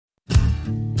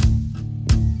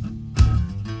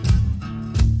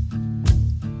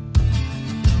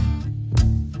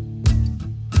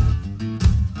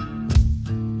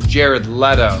Jared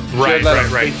Leto. Right.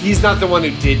 But he's not the one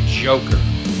who did Joker.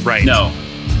 Right. No,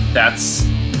 that's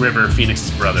River Phoenix's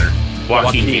brother,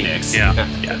 Joaquin Phoenix. Yeah.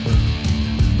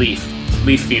 Leaf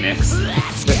Phoenix.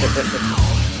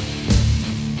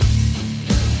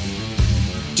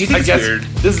 Do you think it's weird?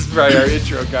 This is probably our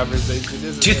intro conversation,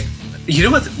 isn't it? You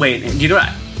know what? Wait,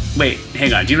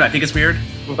 hang on. Do you know what I think is weird?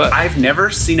 What? I've never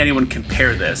seen anyone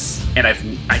compare this, and I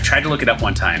tried to look it up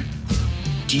one time.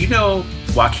 Do you know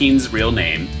Joaquin's real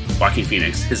name, Joaquin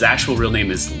Phoenix? His actual real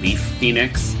name is Leaf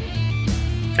Phoenix.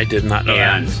 I did not know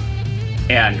that.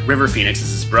 And River Phoenix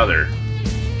is his brother.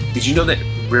 Did you know that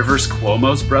Rivers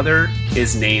Cuomo's brother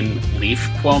is named Leaf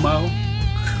Cuomo?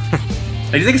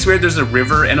 Do you think it's weird there's a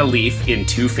river and a leaf in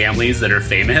two families that are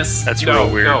famous? That's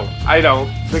real weird. No, I don't.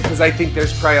 Because I think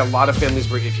there's probably a lot of families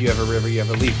where if you have a river, you have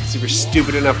a leaf. Because if you're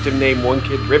stupid enough to name one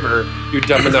kid River, you're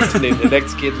dumb enough to name the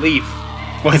next kid Leaf.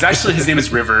 Well, his name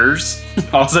is Rivers,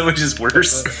 also, which is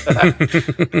worse.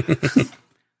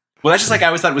 Well, that's just like I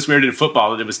always thought it was weird in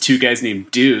football that it was two guys named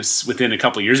Deuce within a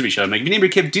couple years of each other. I'm like, if you name your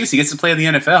kid Deuce, he gets to play in the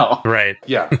NFL. Right.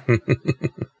 Yeah.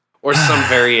 Or some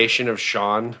variation of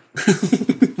Sean.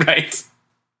 Right.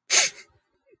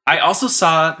 I also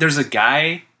saw there's a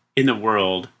guy in the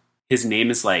world, his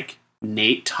name is like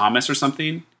Nate Thomas or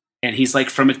something, and he's like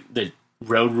from the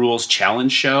Road Rules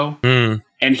Challenge show,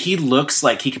 and he looks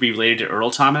like he could be related to Earl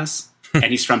Thomas, and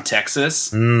he's from Texas.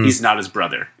 He's not his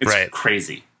brother. It's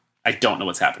crazy. I don't know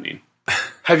what's happening.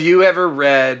 Have you ever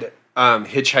read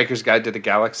Hitchhiker's Guide to the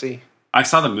Galaxy? I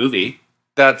saw the movie.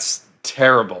 That's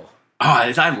terrible. Oh,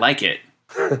 I like it.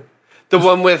 The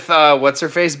one with, what's her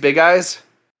face? Big Eyes?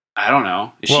 I don't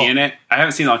know. Is she in it? I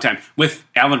haven't seen it in a long time. With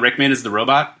Alan Rickman as the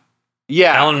robot?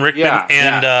 Yeah. Alan Rickman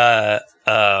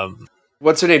and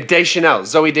what's her name? Deschanel.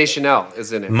 Zoe Deschanel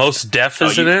is in it. Most Def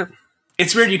is in it?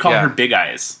 It's weird you call her Big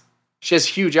Eyes. She has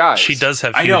huge eyes. She does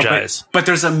have huge eyes. But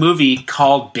there's a movie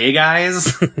called Big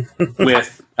Eyes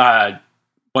with,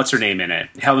 what's her name in it?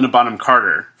 Helena Bonham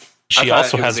Carter. She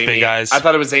also has big eyes. I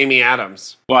thought it was Amy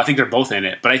Adams. Well, I think they're both in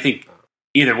it, but I think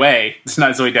either way, it's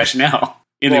not Zoe Deschanel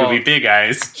in the movie Big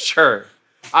Eyes. Sure.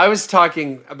 I was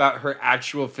talking about her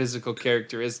actual physical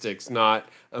characteristics, not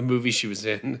a movie she was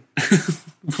in.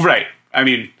 Right. I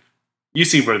mean, you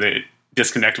see where the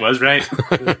disconnect was, right?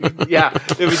 Yeah.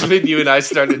 It was when you and I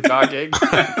started talking.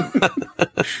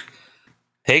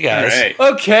 Hey, guys. Right.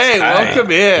 Okay.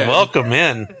 Welcome in. Welcome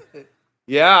in.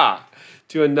 Yeah.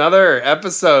 To another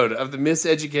episode of the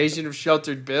Miseducation of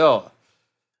Sheltered Bill.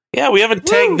 Yeah, we haven't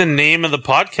tagged the name of the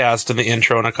podcast in the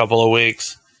intro in a couple of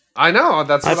weeks. I know.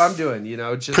 That's what I'm doing. You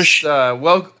know, just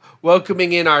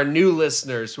welcoming in our new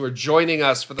listeners who are joining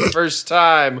us for the first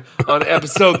time on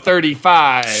episode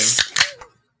 35.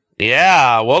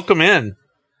 Yeah, welcome in.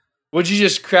 What'd you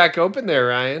just crack open there,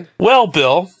 Ryan? Well,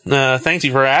 Bill, thank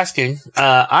you for asking.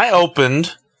 I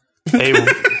opened a...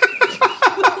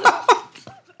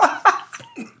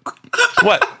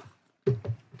 What?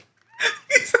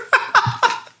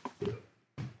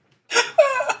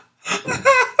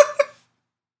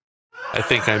 I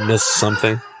think I missed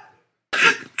something.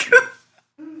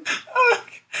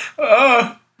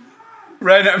 Oh,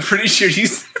 right. I'm pretty sure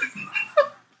he's.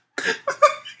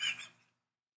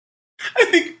 I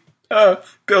think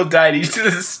Bill died. He did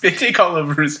a spit take all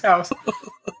over his house.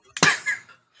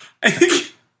 I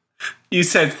think you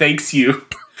said thanks you,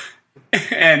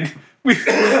 and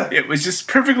it was just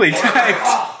perfectly timed.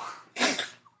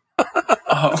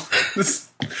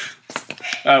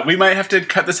 We might have to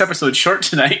cut this episode short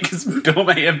tonight because Bill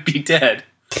might be dead.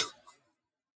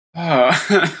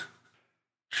 I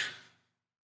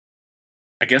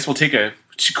guess we'll take a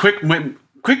quick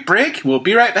break. We'll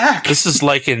be right back. This is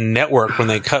like in Network when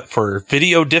they cut for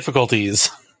video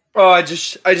difficulties. Oh, I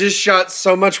just shot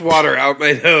so much water out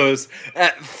my nose.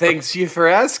 Thanks you for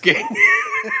asking.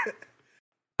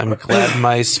 I'm glad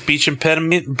my speech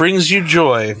impediment brings you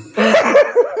joy.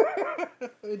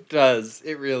 It does.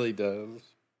 It really does.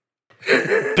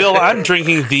 Bill, I'm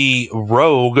drinking the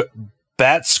Rogue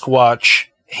Bat Squatch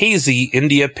Hazy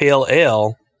India Pale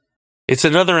Ale. It's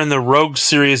another in the Rogue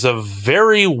series of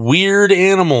very weird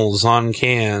animals on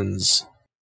cans.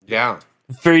 Yeah.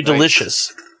 Very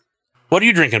delicious. What are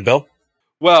you drinking, Bill?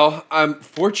 Well,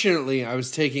 fortunately, I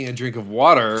was taking a drink of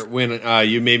water when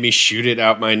you made me shoot it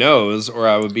out my nose, or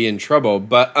I would be in trouble.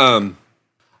 But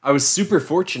I was super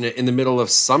fortunate in the middle of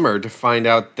summer to find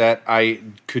out that I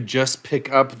could just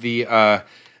pick up the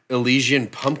Elysian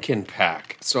Pumpkin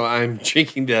Pack. So I'm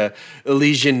drinking the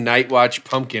Elysian Nightwatch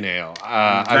Pumpkin Ale.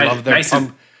 I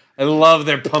love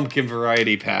their pumpkin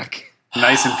variety pack.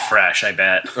 Nice and fresh, I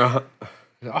bet.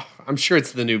 I'm sure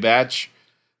it's the new batch.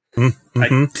 Mm-hmm. I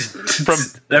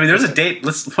mean, there's a date.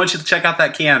 Why don't you check out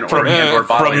that can or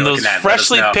bottle from you're those looking at.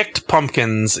 freshly picked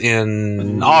pumpkins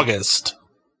in August.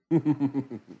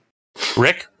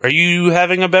 Rick, are you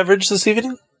having a beverage this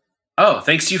evening? Oh,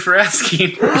 thanks to you for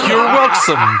asking. You're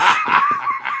welcome.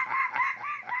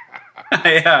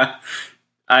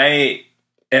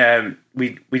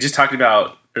 We just talked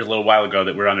about a little while ago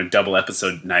that we're on a double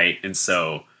episode night, and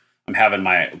so I'm having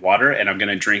my water, and I'm going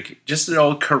to drink just an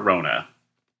old Corona.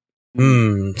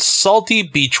 Salty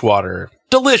beach water.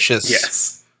 Delicious.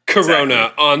 Yes. Corona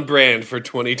exactly. on brand for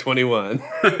 2021.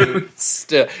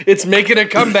 It's making a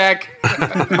comeback.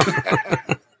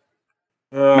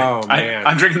 Oh, man.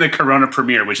 I'm drinking the Corona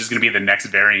Premier, which is going to be the next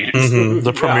variant. Mm-hmm.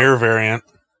 The Premier variant.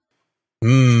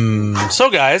 So,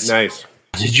 guys, Nice.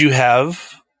 did you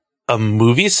have a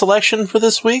movie selection for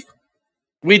this week?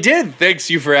 We did. Thanks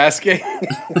you for asking.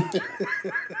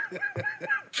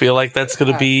 Feel like that's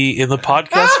going to be in the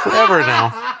podcast forever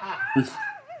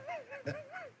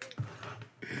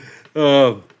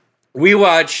now. We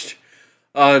watched,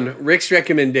 on Rick's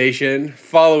recommendation,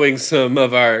 following some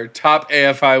of our top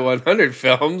AFI 100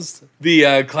 films,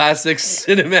 the classic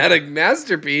cinematic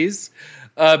masterpiece,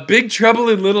 Big Trouble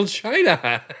in Little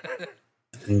China.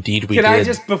 Indeed, we Can did. I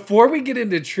just, before we get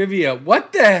into trivia,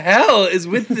 what the hell is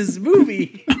with this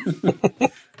movie?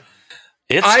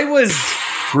 I was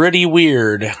pretty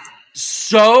weird.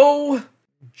 so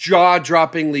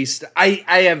jaw-droppingly... I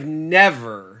have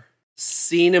never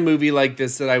seen a movie like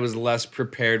this that I was less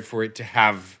prepared for it to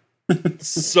have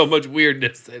so much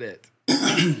weirdness in it.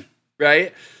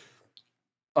 Right?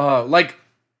 Like,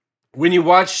 when you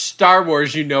watch Star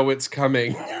Wars, you know it's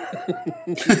coming.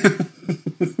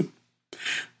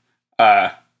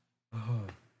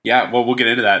 Yeah, well, we'll get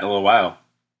into that in a little while.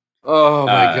 Oh,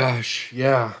 my gosh.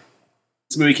 Yeah.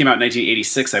 This movie came out in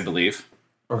 1986, I believe.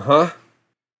 Uh-huh.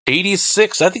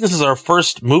 86. I think this is our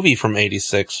first movie from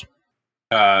 86.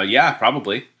 Yeah,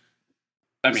 probably.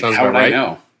 I mean, Sounds how would about right. I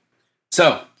know?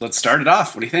 So, let's start it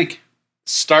off. What do you think?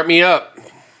 Start me up.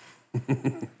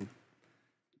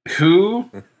 Who?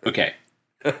 Okay.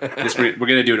 We're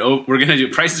gonna do it. We're gonna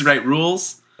do Price is Right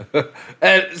rules. Person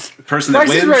that Price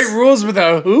is wins. Right rules with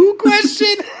a who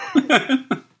question?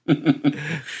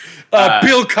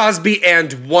 Bill Cosby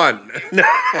and one.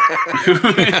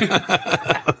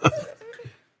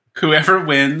 Whoever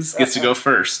wins gets to go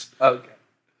first. Okay.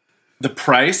 The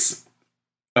price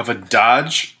of a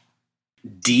Dodge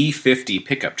D50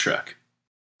 pickup truck.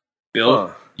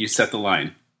 Bill, you set the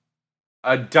line.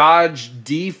 A Dodge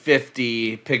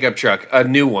D50 pickup truck, a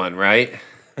new one, right?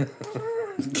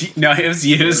 No, it was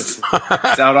used.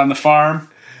 It's out on the farm.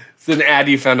 It's an ad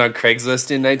you found on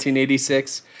Craigslist in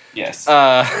 1986. Yes.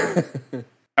 I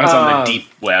I was on the deep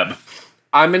web.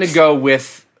 I'm gonna go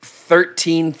with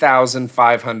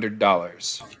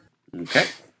 $13,500. Okay.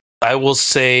 I will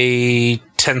say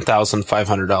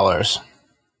 $10,500.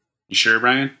 You sure,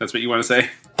 Brian? That's what you want to say?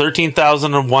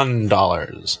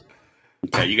 $13,001.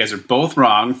 Okay, you guys are both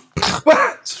wrong.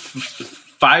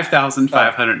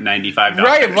 $5,595.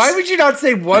 Ryan, why would you not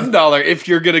say $1 if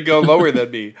you're gonna go lower than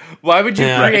me? Why would you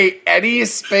create any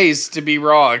space to be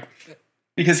wrong?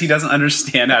 Because he doesn't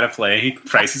understand how to play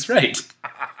Price is Right.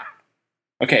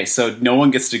 Okay, so no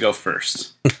one gets to go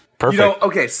first. Perfect. You know,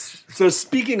 okay, so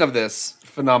speaking of this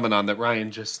phenomenon that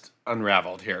Ryan just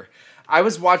unraveled here, I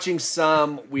was watching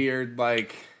some weird,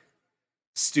 like,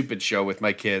 stupid show with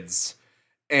my kids,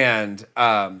 and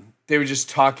they were just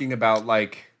talking about,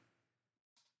 like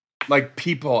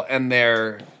people and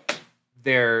their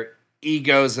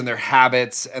egos and their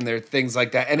habits and their things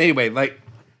like that. And anyway, like,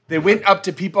 they went up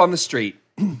to people on the street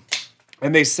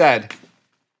and they said,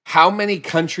 how many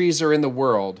countries are in the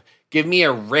world? Give me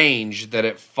a range that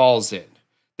it falls in.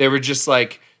 They were just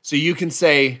like, so you can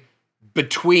say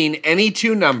between any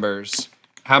two numbers,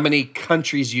 how many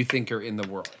countries you think are in the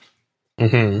world.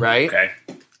 Mm-hmm. Right? Okay.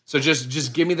 So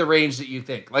just give me the range that you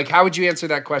think. Like, how would you answer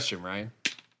that question, Ryan?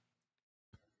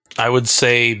 I would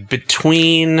say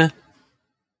between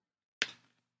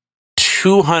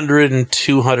 200 and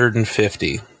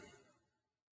 250.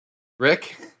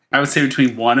 Rick? I would say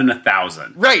between 1 and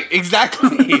 1,000. Right,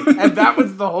 exactly. And that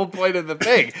was the whole point of the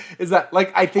thing. Is that,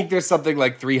 like, I think there's something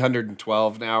like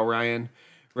 312 now, Ryan,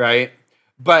 right?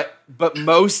 But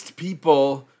most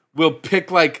people will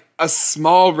pick, like, a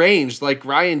small range like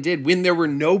Ryan did when there were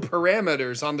no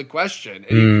parameters on the question.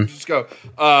 And you just go,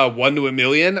 1 to 1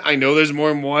 million? I know there's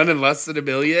more than 1 and less than 1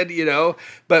 million, you know?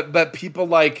 But people,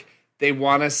 like, they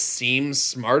want to seem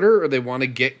smarter or they want to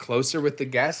get closer with the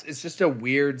guess. It's just a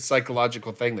weird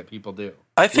psychological thing that people do.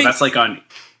 I think Well, that's like on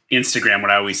Instagram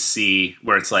what I always see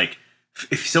where it's like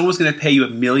if someone was going to pay you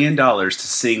 $1 million to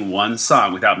sing one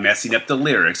song without messing up the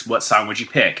lyrics, what song would you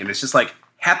pick? And it's just like,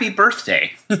 Happy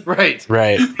Birthday. Right.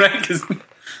 Right. Right? 'Cause-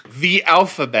 The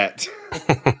alphabet.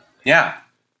 yeah.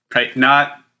 Right?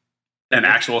 Not an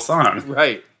actual song.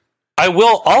 Right. I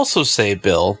will also say,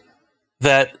 Bill,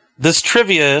 that this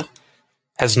trivia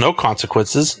has no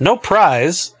consequences, no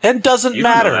prize, and doesn't You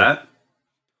don't know matter. that.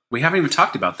 We haven't even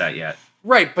talked about that yet.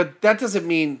 Right, but that doesn't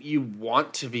mean you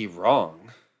want to be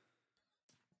wrong.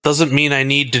 Doesn't mean I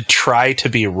need to try to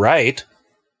be right.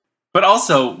 But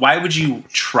also, why would you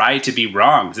try to be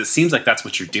wrong? Because it seems like that's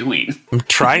what you're doing. I'm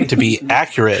trying to be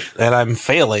accurate, and I'm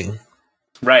failing.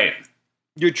 Right.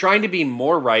 You're trying to be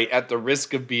more right at the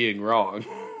risk of being wrong.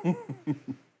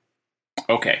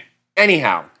 Okay.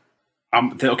 Anyhow,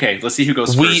 Okay, let's see who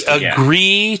goes We first. again.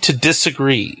 agree to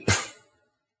disagree.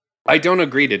 I don't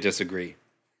agree to disagree.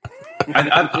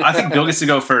 I think Bill gets to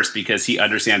go first because he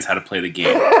understands how to play the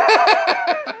game.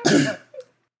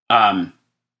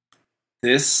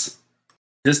 This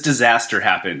disaster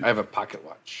happened I have a pocket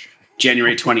watch.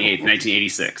 January 28th,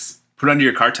 1986. Put it under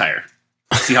your car tire.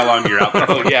 See how long you're out there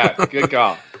Oh, for. yeah. Good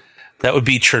call. That would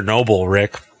be Chernobyl,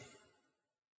 Rick.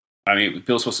 I mean,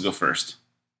 Bill's supposed to go first.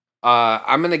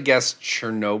 I'm going to guess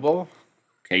Chernobyl.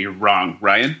 Okay, you're wrong.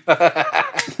 Ryan?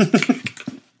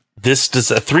 This is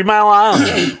a 3 Mile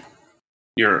Island.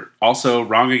 You're also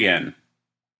wrong again.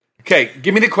 Okay,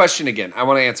 give me the question again. I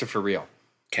want to answer for real.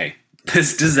 Okay.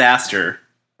 This disaster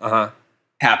Uh-huh.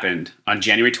 happened on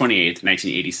January 28th,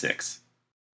 1986.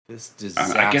 This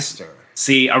disaster. I guess.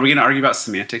 See, are we going to argue about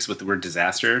semantics with the word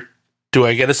disaster? Do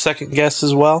I get a second guess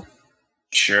as well?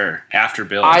 Sure. After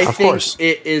Bill. I Of think course.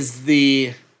 it is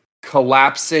the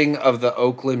collapsing of the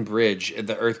Oakland Bridge in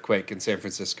the earthquake in San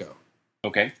Francisco.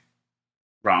 Okay.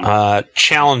 Wrong.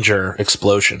 Challenger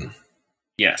explosion.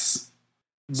 Yes.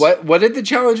 What did the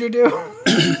Challenger do?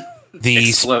 The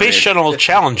Exploded. Space Shuttle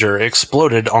Challenger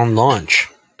exploded on launch.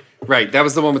 Right, that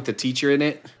was the one with the teacher in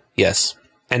it. Yes.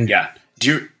 And Yeah.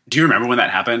 Do you remember when that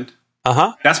happened?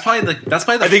 uh-huh. That's probably the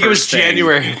I think it was first thing-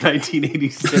 January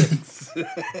 1986.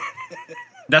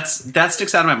 That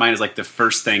sticks out of my mind as like the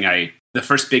first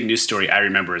big news story I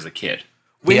remember as a kid.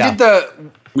 When Yeah. did the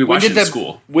We when watched did it in the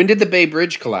school. when did the Bay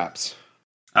Bridge collapse?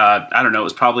 I don't know. It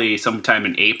was probably sometime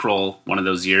in April, one of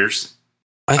those years.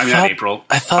 I mean, not April.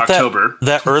 I thought October.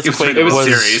 that earthquake It was was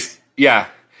series. Yeah,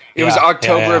 it was Yeah,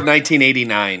 October yeah, yeah. of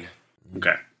 1989.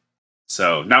 Okay.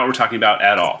 So not what we're talking about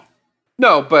at all.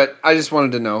 No, but I just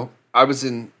wanted to know. I was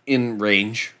in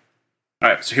range, All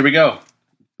right. So here we go.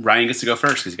 Ryan gets to go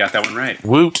first because he got that one right.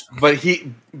 Woot. but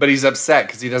he's upset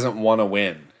because he doesn't want to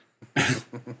win.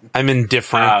 I'm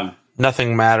indifferent.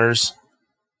 Nothing matters.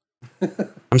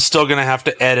 I'm still going to have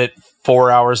to edit 4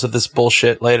 hours of this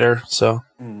bullshit later, so.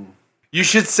 You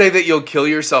should say that you'll kill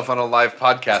yourself on a live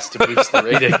podcast to boost the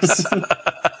ratings.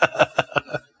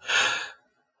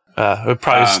 It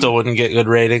probably still wouldn't get good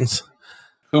ratings.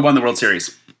 Who won the World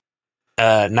Series?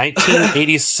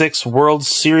 1986 World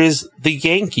Series, the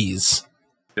Yankees.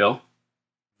 Bill?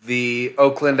 The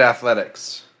Oakland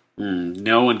Athletics.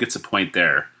 No one gets a point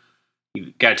there.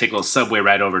 You got to take a little subway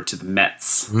ride over to the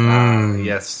Mets.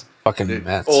 Yes. Fucking The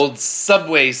Mets. old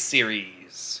Subway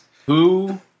series.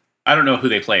 Who? I don't know who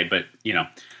they played, but you know,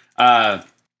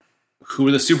 who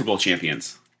were the Super Bowl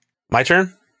champions? My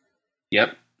turn?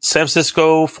 Yep. San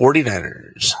Francisco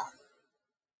 49ers.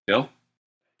 Bill?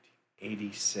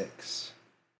 86.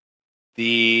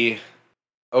 The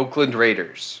Oakland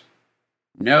Raiders.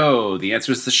 No, the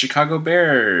answer is the Chicago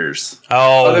Bears.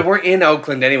 Oh, they Oh, weren't in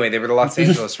Oakland anyway. They were the Los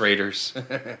Angeles Raiders.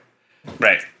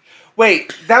 Right.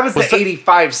 Wait, that was Was the that-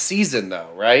 85 season, though,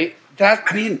 right? I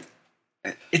mean,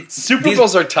 it's Super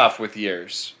Bowls are tough with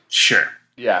years. Sure.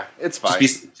 Yeah, it's fine.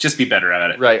 Just be better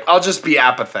at it. Right. I'll just be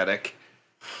apathetic.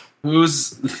 Who's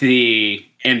the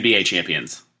NBA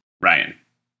champions? Ryan.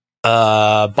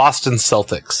 Boston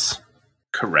Celtics.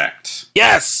 Correct.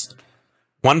 Yes!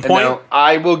 1 And point. now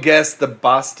I will guess the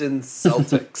Boston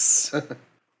Celtics.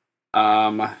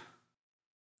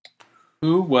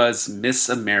 Who was Miss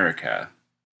America?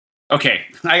 Okay,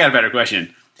 I got a better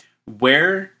question.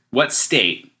 What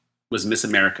state was Miss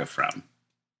America from?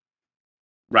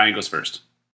 Ryan goes first.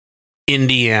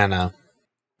 Indiana.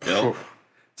 Bill?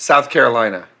 South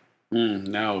Carolina.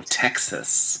 No,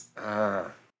 Texas.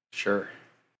 Sure.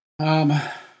 Um,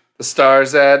 The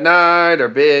stars at night are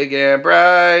big and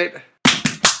bright.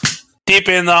 Deep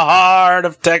in the heart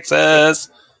of Texas.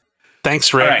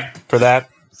 Thanks, Rick, All right. for that.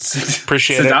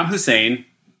 Appreciate it. Saddam Hussein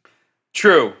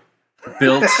True.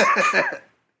 built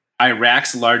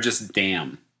Iraq's largest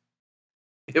dam.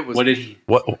 It was What did he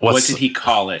What did he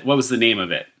call it? What was the name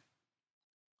of it?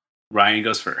 Ryan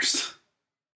goes first.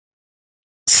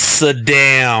 It's a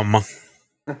dam.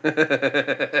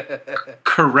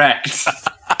 Correct.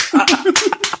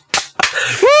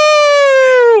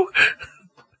 Woo!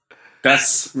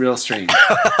 That's real strange.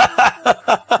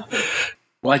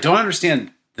 Well, I don't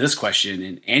understand this question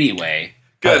in any way.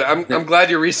 Good. I'm glad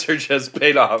your research has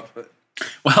paid off.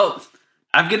 Well,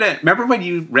 remember when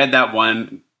you read that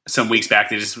one some weeks back?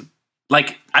 They just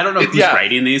like, I don't know who's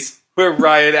writing these. Where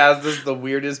Ryan asked us the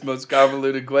weirdest, most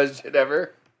convoluted question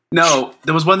ever. No,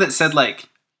 there was one that said like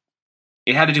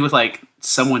it had to do with like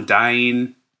someone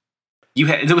dying.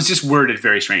 It was just worded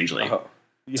very strangely. Oh,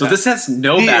 yeah. So this has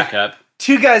no backup.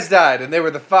 2 guys died, and they were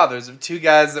the fathers of 2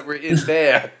 guys that were in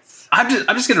bands. I'm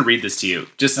just going to read this to you.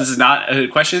 This is not a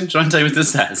question. Do you want to tell you what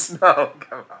this says? No,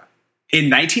 come on. In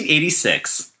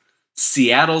 1986,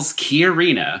 Seattle's Key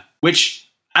Arena, which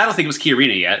I don't think it was Key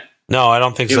Arena yet. No, I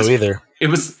don't think so either. It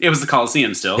was the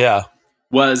Coliseum still. Yeah.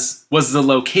 Was the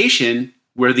location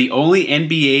where the only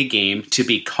NBA game to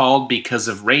be called because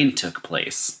of rain took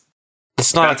place.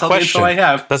 It's not a question. I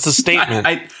have. That's a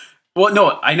statement. Well,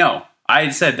 no, I know. I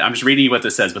said, I'm just reading you what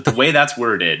this says, but the way that's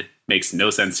worded makes no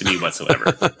sense to me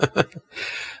whatsoever.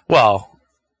 Well,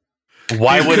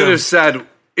 why would have said,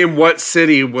 in what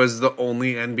city was the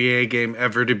only NBA game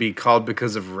ever to be called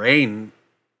because of rain?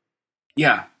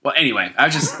 Yeah. Well, anyway,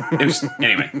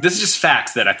 anyway, this is just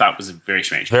facts that I thought was very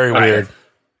strange. Very weird.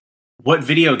 What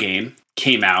video game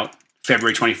came out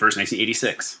February 21st,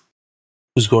 1986?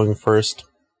 Who's going first?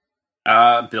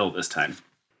 Bill this time.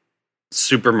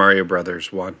 Super Mario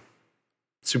Brothers 1.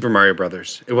 Super Mario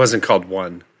Brothers. It wasn't called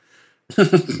 1.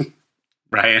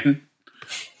 Ryan?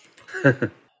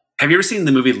 Have you ever seen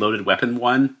the movie Loaded Weapon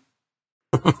 1?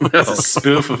 No. It's a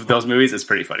spoof of those movies. It's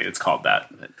pretty funny. It's called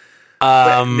that.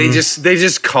 They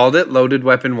just called it Loaded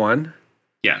Weapon 1?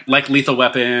 Yeah, like Lethal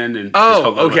Weapon. And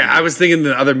okay. Weapon. I was thinking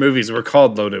the other movies were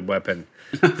called Loaded Weapon.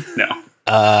 No.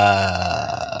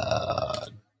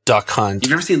 Duck Hunt. You've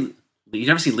never seen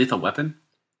Lethal Weapon?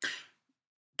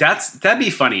 That'd be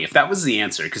funny if that was the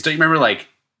answer. Because don't you remember, like,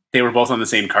 they were both on the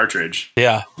same cartridge?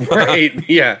 Yeah. Right,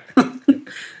 yeah.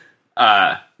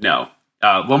 No.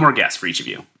 One more guess for each of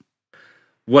you.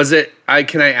 Was it...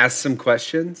 Can I ask some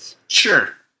questions?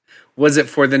 Sure. Was it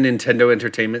for the Nintendo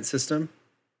Entertainment System?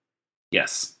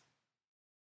 Yes.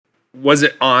 Was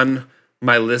it on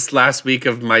my list last week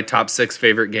of my top 6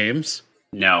 favorite games?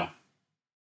 No.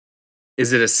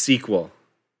 Is it a sequel?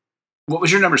 What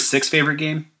was your number 6 favorite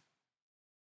game?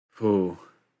 Ooh.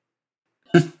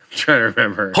 I'm trying to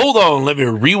remember. Hold on, let me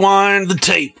rewind the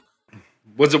tape.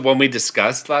 Was it one we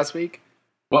discussed last week?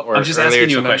 Well, I'm just asking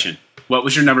you a question. What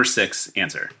was your number 6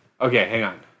 answer? Okay, hang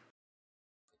on.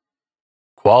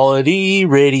 Quality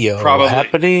radio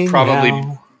happening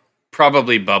now.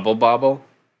 Probably Bubble Bobble.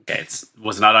 Okay, it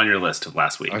was not on your list of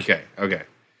last week. Okay.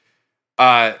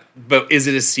 But is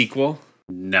it a sequel?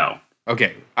 No.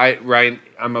 Okay, Ryan,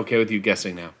 I'm okay with you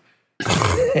guessing now.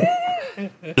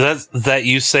 That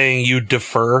you saying you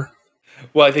defer?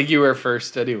 Well, I think you were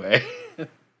first anyway.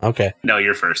 Okay. No,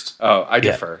 you're first. Oh, I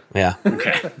defer. Yeah.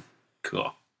 Okay.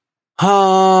 Cool.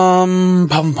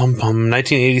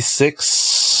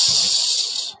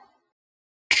 1986.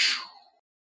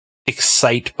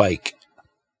 Excite Bike.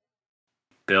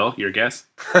 Bill, your guess?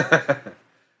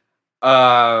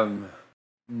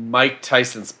 Mike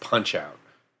Tyson's Punch Out.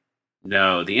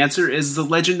 No, the answer is The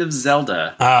Legend of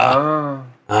Zelda.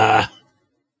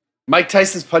 Mike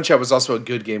Tyson's Punch Out was also a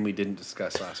good game we didn't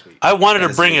discuss last week. I wanted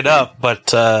to bring it up,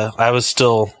 but I was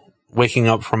still waking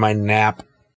up from my nap.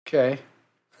 Okay.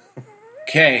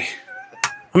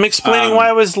 I'm explaining why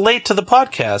I was late to the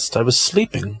podcast. I was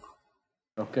sleeping.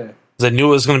 Okay. I knew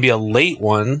it was going to be a late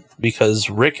one because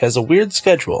Rick has a weird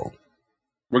schedule.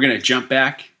 We're going to jump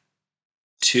back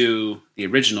to the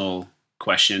original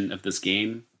question of this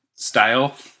game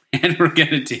style, and we're going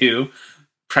to do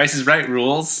Price is Right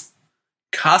rules,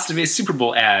 cost of a Super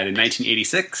Bowl ad in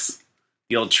 1986,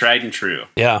 the old tried and true.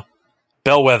 Yeah.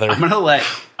 Bellwether. I'm going to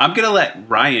let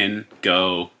Ryan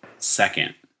go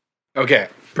second. Okay,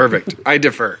 perfect. I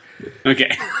defer.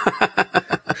 Okay.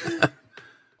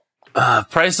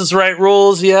 Price is Right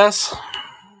rules, yes.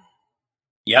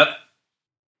 Yep.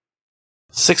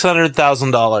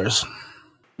 $600,000.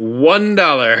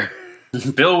 $1.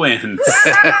 Bill wins.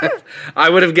 I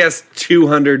would have guessed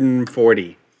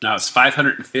 240. No, it's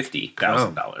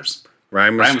 $550,000.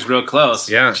 Ryan was real close.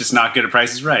 Yeah. Just not good at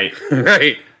Price is Right.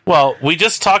 Right. Well, we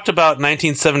just talked about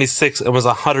 1976. It was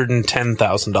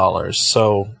 $110,000.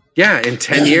 So yeah, in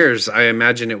 10 years, I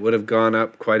imagine it would have gone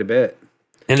up quite a bit.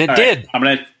 And it did. I'm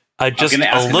gonna a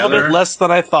little bit less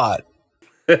than I thought.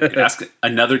 Ask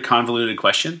another convoluted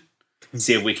question.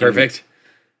 See if we can. Perfect.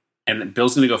 And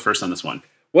Bill's going to go first on this one.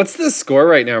 What's the score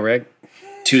right now, Rick?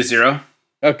 2-0.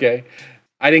 Okay.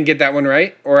 I didn't get that one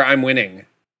right, or I'm winning.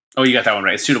 Oh, you got that one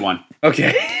right. It's 2-1.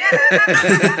 Okay.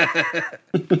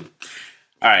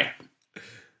 All right.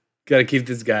 Got to keep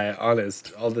this guy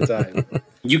honest all the time.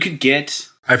 You could get...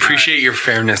 I appreciate your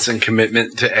fairness and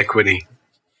commitment to equity.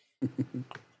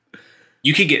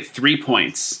 You could get 3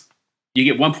 points. You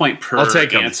get 1 point per I'll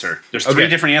take 'em. answer. There's 3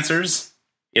 different answers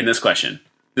in this question.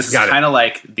 This is kind of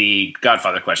like the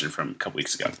Godfather question from a couple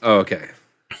weeks ago. Oh, okay.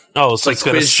 Oh, so it's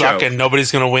going to quiz suck show. and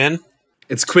nobody's going to win?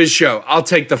 It's quiz show. I'll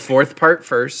take the fourth part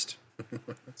first.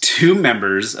 2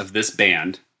 members of this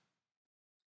band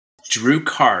drew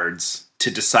cards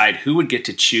to decide who would get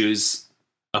to choose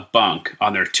a bunk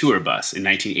on their tour bus in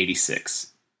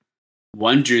 1986.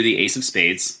 One drew the ace of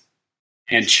spades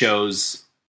and chose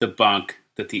the bunk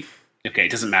that the... Okay,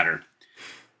 it doesn't matter.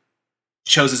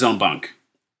 Chose his own bunk.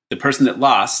 The person that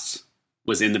lost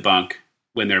was in the bunk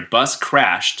when their bus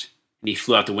crashed and he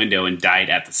flew out the window and died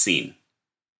at the scene.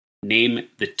 Name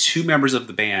the 2 members of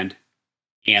the band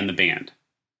and the band.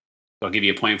 So I'll give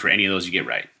you a point for any of those you get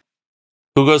right.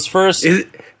 Who goes first? Is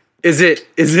it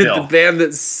Bill. the band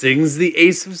that sings the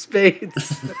Ace of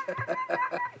Spades?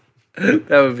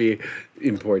 That would be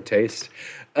in poor taste.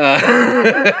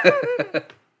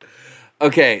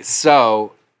 Okay,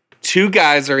 so 2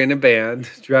 guys are in a band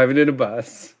driving in a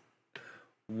bus.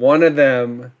 One of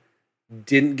them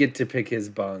didn't get to pick his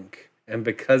bunk, and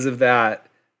because of that,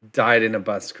 died in a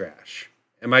bus crash.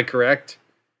 Am I correct?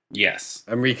 Yes.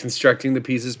 I'm reconstructing the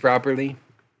pieces properly.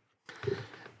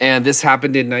 And this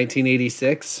happened in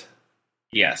 1986?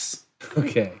 Yes.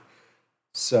 Okay.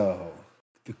 So,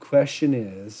 the question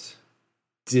is,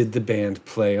 did the band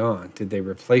play on? Did they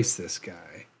replace this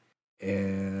guy?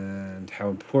 And how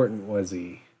important was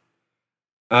he?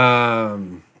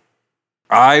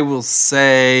 I will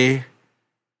say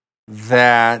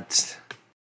that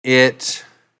it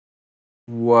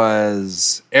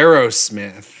was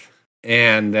Aerosmith,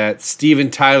 and that Steven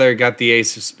Tyler got the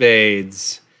Ace of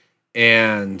Spades,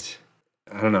 and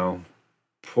I don't know,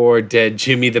 poor dead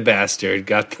Jimmy the Bastard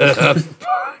got the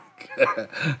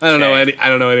I don't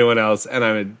know anyone else,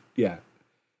 and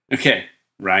Okay.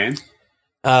 Ryan?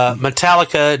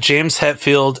 Metallica, James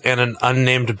Hetfield, and an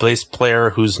unnamed bass player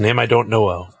whose name I don't know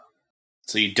of.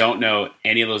 So you don't know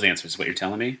any of those answers, what you're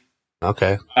telling me?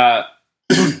 Okay.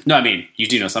 No, I mean, you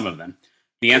do know some of them.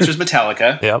 The answer is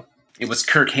Metallica. Yep. It was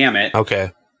Kirk Hammett.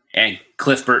 Okay. And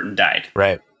Cliff Burton died.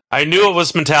 Right. I knew it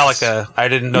was Metallica. I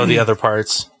didn't know the other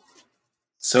parts.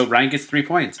 So Ryan gets 3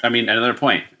 points. I mean, another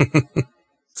point.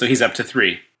 So he's up to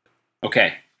 3.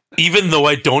 Okay. Even though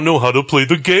I don't know how to play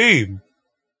the game.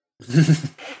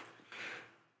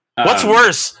 What's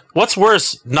worse? What's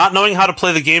worse? Not knowing how to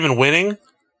play the game and winning,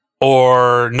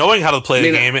 or knowing how to play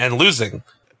the game and losing?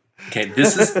 Okay,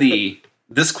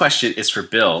 this question is for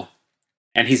Bill,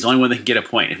 and he's the only one that can get a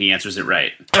point if he answers it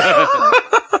right.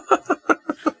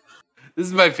 This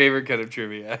is my favorite kind of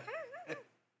trivia.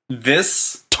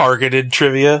 This targeted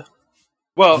trivia.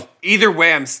 Well, either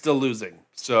way, I'm still losing.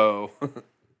 So,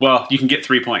 well, you can get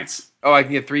 3 points. Oh, I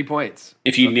can get 3 points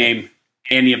if you name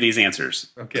any of these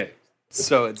answers. Okay,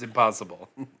 so it's impossible.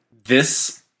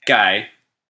 This guy,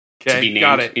 to be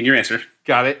named in your answer,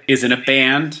 is in a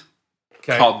band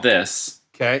called this.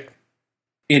 Okay.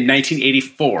 In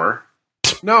 1984.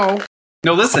 No,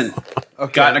 listen.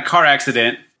 Got in a car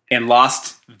accident and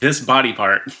lost this body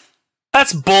part.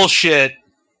 That's bullshit.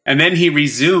 And then he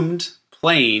resumed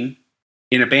playing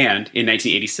in a band in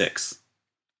 1986.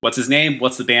 What's his name?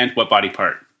 What's the band? What body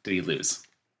part did he lose?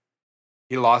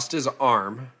 He lost his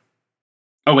arm.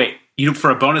 Oh, wait. For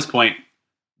a bonus point,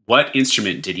 what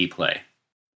instrument did he play?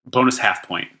 Bonus half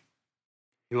point.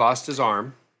 He lost his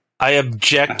arm. I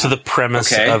object to the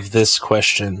premise of this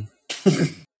question.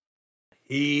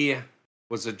 He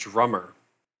was a drummer.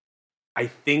 I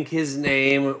think his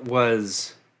name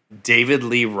was David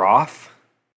Lee Roth.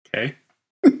 Okay.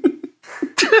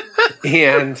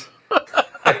 And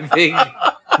I think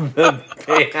the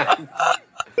band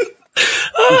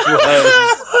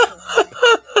was...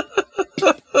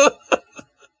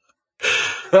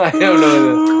 I don't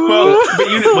know. Well, but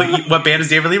what band is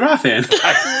David Lee Roth in?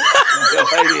 I have no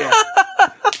idea.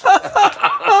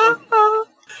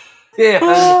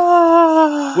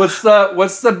 Yeah. What's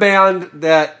the band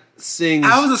that sings?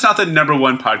 How is this not the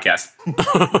 #1 podcast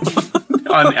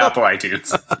on Apple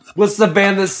iTunes? What's the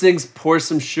band that sings "Pour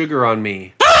Some Sugar on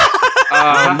Me"?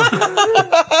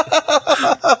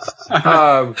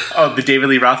 The David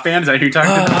Lee Roth band? Is that who you're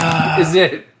talking about? Is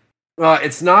it?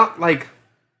 It's not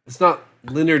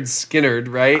Lynyrd Skynyrd,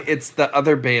 right? It's the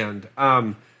other band.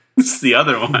 It's the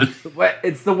other one.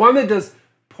 It's the one that does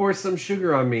Pour Some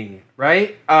Sugar on Me,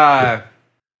 right? I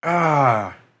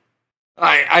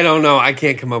don't know. I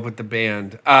can't come up with the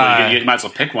band. You might as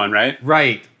well pick one, right?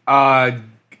 Right.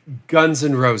 Guns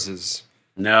N' Roses.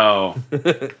 No.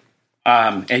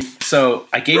 And so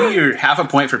I gave you your half a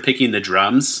point for picking the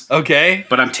drums, Okay.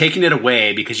 but I'm taking it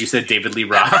away because you said David Lee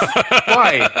Roth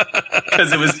Why?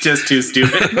 because it was just too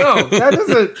stupid. No, that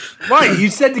doesn't. Why? You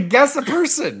said to guess a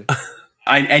person.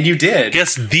 And you did.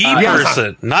 Guess the yeah.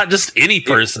 person, not just any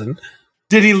person.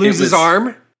 Did he lose his was-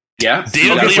 arm? Yeah.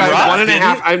 David Okay, Lee so I have Roth, one and a didn't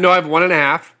half. he? I know I have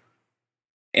 1.5.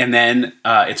 And then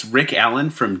it's Rick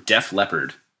Allen from Def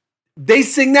Leppard. They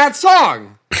sing that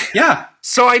song. Yeah.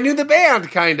 So I knew the band,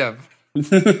 kind of.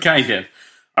 Kind of.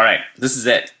 All right. This is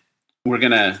it. We're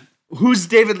going to... Who's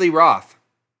David Lee Roth?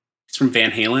 It's from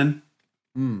Van Halen.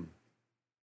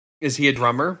 Is he a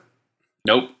drummer?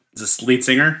 Nope. It's the lead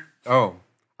singer. Oh,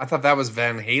 I thought that was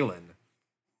Van Halen.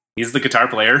 He's the guitar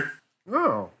player.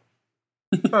 Oh.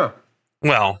 Huh.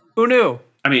 Well, Who knew?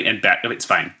 I mean, and it's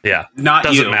fine. yeah. Not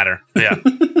Doesn't you. matter. Yeah.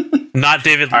 Not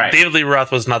David. All right. David Lee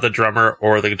Roth was not the drummer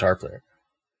or the guitar player.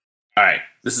 All right.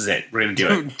 This is it. We're going to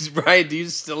do it. Ryan, do you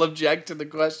still object to the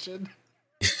question?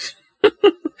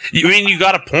 You mean you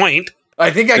got a point? I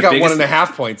think I The got biggest-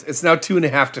 1.5 points. It's now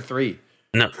 2.5 to 3.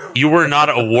 No, you were not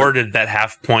awarded that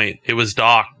half point. It was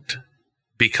docked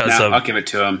because No, of. I'll give it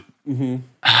to him.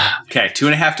 Okay.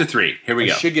 2.5 to 3. Here we I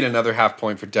go. should get another half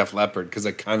point for Def Leppard because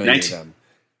I kind of knew 19. them.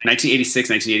 1986,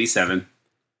 1987.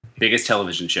 Biggest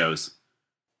television shows.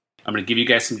 I'm going to give you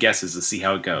guys some guesses to see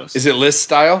how it goes. Is it list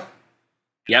style?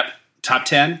 Yep. Top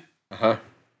 10. Uh-huh.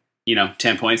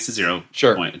 10 points to 0.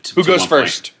 Sure. Point, Who to goes 1 point.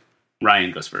 first?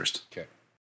 Ryan goes first.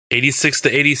 86 to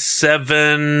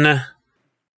 87.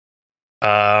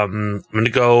 I'm going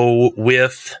to go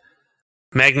with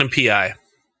Magnum PI.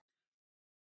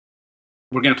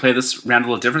 We're going to play this round a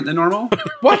little different than normal.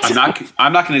 What?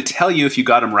 I'm not going to tell you if you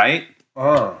got them right.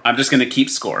 Oh. I'm just going to keep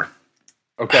score.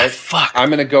 Okay. Fuck. I'm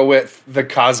going to go with The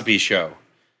Cosby Show.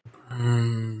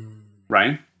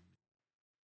 Ryan?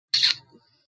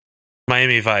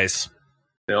 Miami Vice.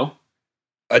 Bill?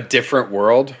 A Different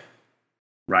World.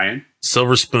 Ryan?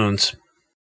 Silver Spoons.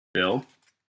 Bill?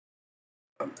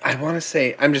 I want to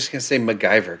say, I'm just going to say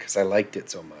MacGyver because I liked it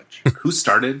so much. Who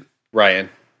started? Ryan.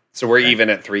 So we're even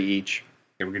at 3 each.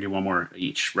 Okay, we're going to do one more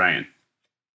each. Ryan.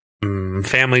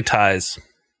 Family Ties.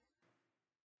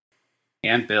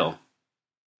 And Bill.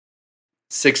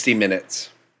 60 Minutes.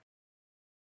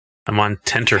 I'm on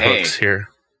tenterhooks here.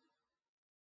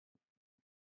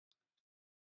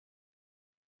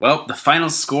 Well, the final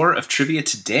score of trivia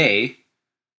today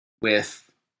with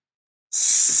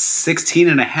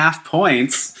 16.5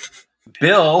 points.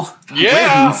 Bill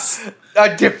wins.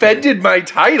 I defended my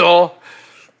title.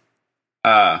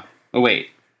 Oh, wait.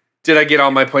 Did I get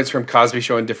all my points from Cosby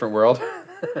Show and Different World?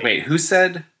 Wait, who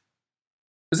said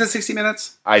 60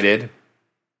 Minutes? I did.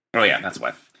 Oh, yeah, that's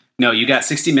what. No, you got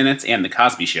 60 Minutes and The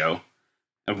Cosby Show.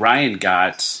 Ryan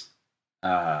got,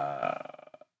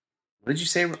 what did you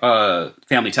say?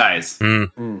 Family Ties.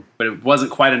 But it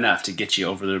wasn't quite enough to get you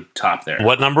over the top there.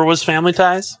 What number was Family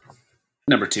Ties?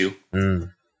 Number 2.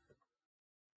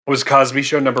 Was Cosby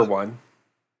Show number 1?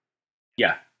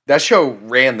 Yeah. That show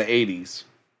ran the 80s.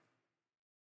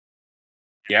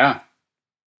 Yeah.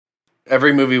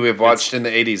 Every movie we've watched in the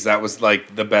 80s, that was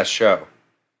like the best show.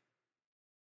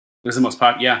 It was the most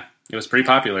yeah, it was pretty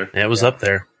popular. It was up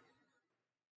there.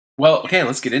 Well, okay,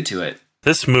 let's get into it.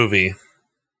 This movie,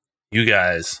 you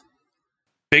guys,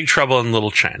 Big Trouble in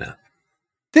Little China.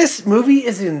 This movie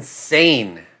is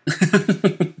insane.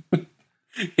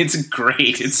 It's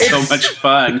great. It's so much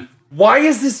fun. Why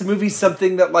is this movie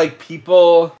something that like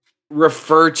people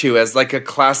refer to as like a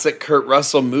classic Kurt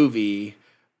Russell movie,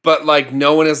 but like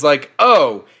no one is like,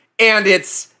 oh, and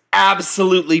it's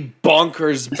absolutely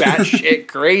bonkers, batshit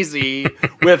crazy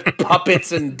with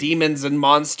puppets and demons and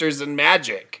monsters and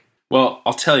magic. Well,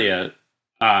 I'll tell you,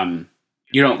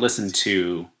 you don't listen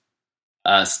to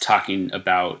us talking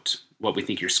about what we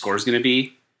think your score is going to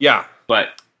be. Yeah. But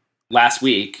last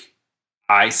week,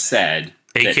 I said,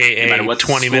 that AKA no matter what the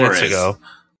 20 score minutes is- ago.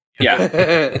 Yeah,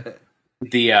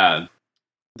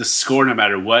 the score, no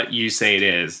matter what you say it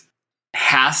is,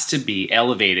 has to be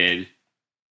elevated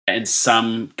in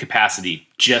some capacity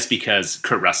just because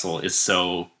Kurt Russell is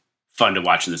so fun to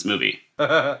watch in this movie.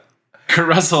 Kurt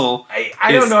Russell,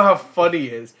 I don't know how funny he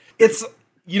is. It's,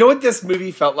 you know what this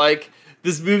movie felt like?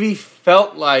 This movie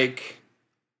felt like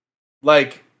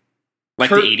like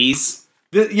Kurt- the 80s.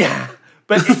 Yeah,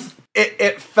 but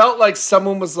it felt like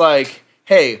someone was like,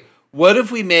 hey, what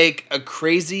if we make a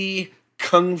crazy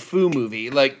kung fu movie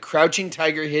like Crouching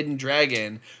Tiger, Hidden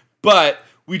Dragon, but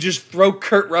we just throw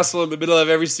Kurt Russell in the middle of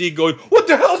every scene going, what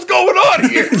the hell's going on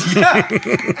here?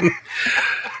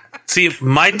 See,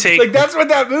 my take, Like, that's what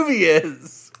that movie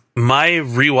is. my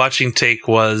rewatching take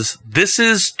was, this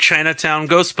is Chinatown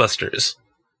Ghostbusters.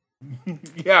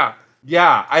 Yeah.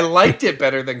 Yeah. I liked it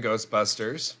better than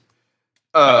Ghostbusters.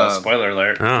 Spoiler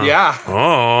alert. Oh.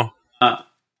 Yeah.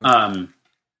 Oh.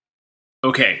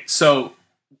 Okay, so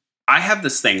I have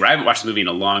this thing where I haven't watched the movie in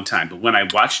a long time, but when I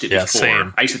watched it Yeah, before,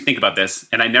 same. I used to think about this,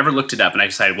 and I never looked it up, and I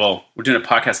decided, well, we're doing a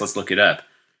podcast, let's look it up.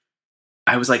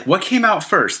 I was like, what came out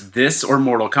first, this or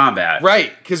Mortal Kombat?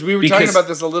 Right. Because we were talking about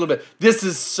this a little bit. This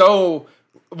is so...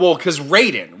 Well, because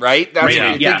Raiden, right? That's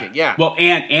Raiden, what you're thinking. Yeah. Well,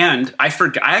 and I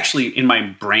forgot. I actually, in my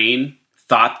brain,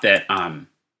 thought that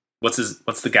what's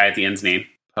the guy at the end's name?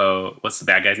 Oh, what's the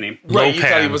bad guy's name? Right. You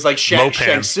thought he Lopan. was like Shang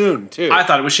Lopan. Tsung, too. I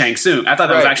thought it was Shang Tsung. I thought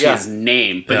that was Right, actually yeah. his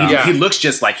name, but Yeah. he looks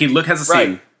just like has the Right.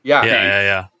 same. Yeah.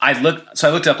 Yeah. I looked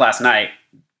it up last night.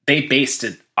 They based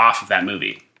it off of that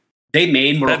movie. They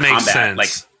made Mortal That makes Kombat sense. like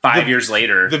 5 years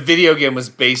later. The video game was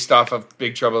based off of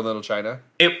Big Trouble in Little China.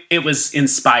 It was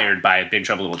inspired by Big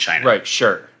Trouble in Little China. Right.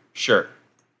 Sure.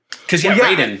 Because Well, yeah.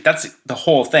 Raiden, that's the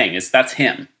whole thing. That's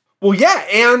him. Well, yeah.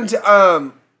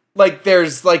 And, like,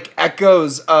 there's, like,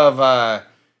 echoes of,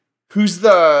 who's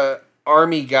the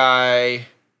army guy?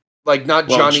 Like, not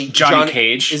Well, Johnny... Johnny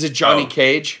Cage. Is it Johnny Oh.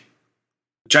 Cage?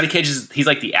 Johnny Cage he's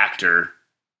like the actor.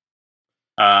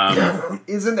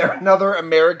 Isn't there another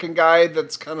American guy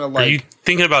that's kind of Are you like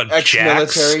thinking about Jax?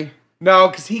 ex-military? No,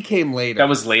 because he came later. That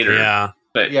was later. Yeah.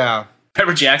 But yeah.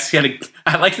 Pepper Jax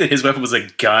I like that his weapon was a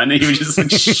gun and he would just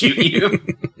like, shoot you.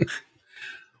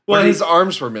 Well, his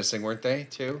arms were missing, weren't they?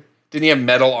 Too? Didn't he have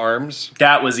metal arms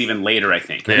That was even later, I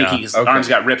think. I Yeah. think his Okay. arms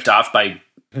got ripped off by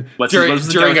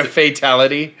during a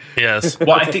fatality? Yes.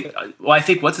 I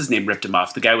think what's his name ripped him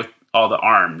off? The guy with all the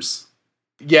arms.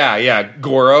 Yeah.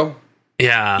 Goro.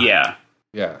 Yeah. Yeah.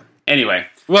 Yeah. Anyway,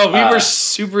 Well, we were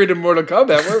super into Mortal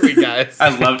Kombat, weren't we, guys? I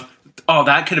loved. Oh,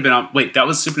 that could have been on. Wait, that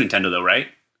was Super Nintendo though, right?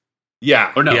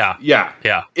 Yeah. Or no? Yeah. Yeah.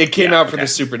 Yeah. It came Yeah, out for okay. the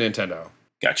Super Nintendo.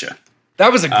 Gotcha.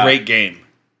 That was a great game.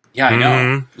 Yeah, I know.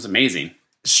 Mhm. It was amazing.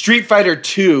 Street Fighter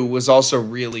 2 was also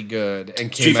really good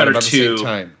and came Street out Fighter about the 2 same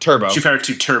time. Turbo. Street Fighter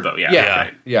 2 Turbo. Yeah. Yeah.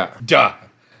 Right. Yeah. Duh.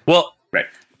 Well, Right.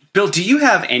 Bill, do you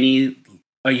have any?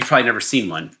 Oh, you've probably never seen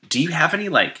one. Do you have any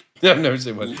like? I've never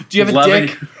seen one. Do you have a loving-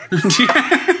 dick?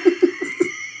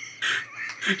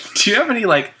 Do you have any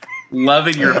like love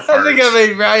in your I heart? think I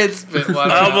made Ryan spit one.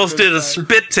 I almost did a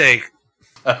spit take.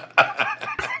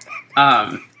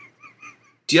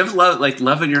 Do you have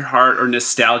love in your heart or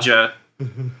nostalgia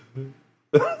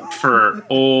for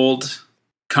old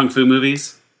kung fu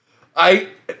movies?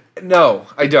 No,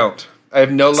 I don't. I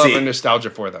have no love See. or nostalgia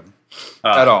for them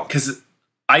at all. Because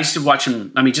I used to watch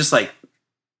them. I mean, just like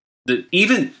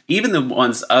even the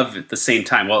ones of the same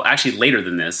time. Well, actually, later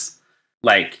than this,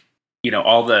 like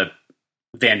all the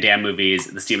Van Damme movies,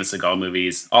 the Steven Seagal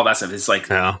movies, all that stuff. It's like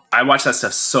Yeah. I watched that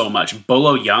stuff so much.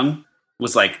 Bolo Young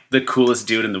was like the coolest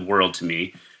dude in the world to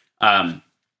me. And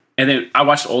then I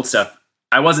watched old stuff.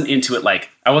 I wasn't into it like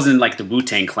I wasn't like the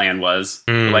Wu-Tang Clan was.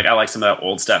 Like I like some of that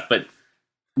old stuff, but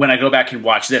when I go back and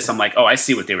watch this, I'm like, oh, I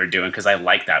see what they were doing because I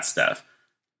like that stuff.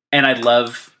 And I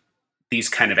love these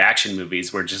kind of action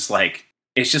movies where just like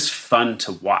it's just fun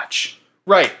to watch.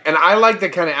 Right, and I like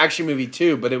that kind of action movie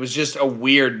too, but it was just a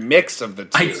weird mix of the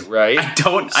two, right?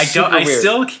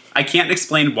 I can't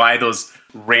explain why those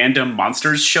random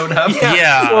monsters showed up.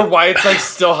 Yeah. Or why it's like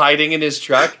still hiding in his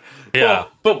truck. Yeah.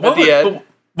 But At the end.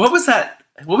 what was that?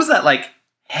 What was that like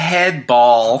head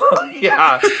ball?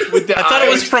 Yeah. With the I thought it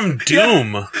was eyes. from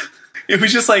Doom. It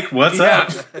was just like, what's Yeah.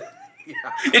 up?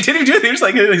 It didn't even do anything.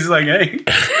 He's like, hey.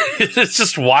 It's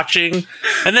just watching,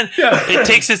 and then Yeah. it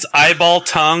takes its eyeball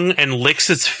tongue and licks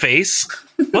its face.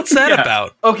 What's that Yeah.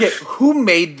 about? Okay, who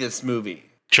made this movie?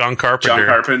 John Carpenter. John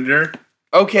Carpenter.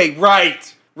 Okay,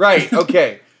 right.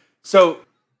 Okay. So,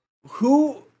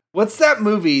 what's that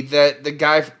movie that the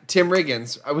guy, Tim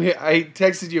Riggins, I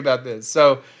texted you about this.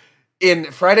 So,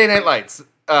 in Friday Night Lights,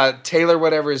 Taylor,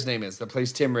 whatever his name is, that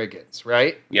plays Tim Riggins,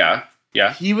 right? Yeah.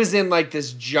 Yeah. He was in like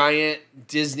this giant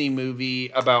Disney movie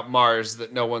about Mars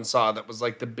that no one saw that was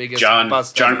like the biggest John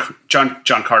bust ever. Carter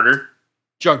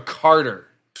John Carter.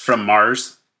 from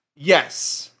Mars.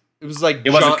 Yes. It was like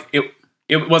It wasn't called.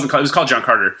 It was called John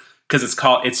Carter because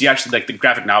it's actually like the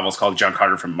graphic novel is called John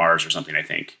Carter from Mars or something. I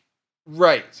think.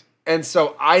 Right. And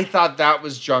so I thought that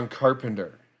was John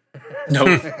Carpenter. No.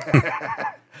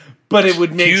 But it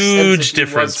would make Huge sense if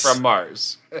difference. he was from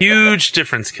Mars. Huge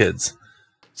difference, kids.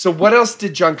 So what else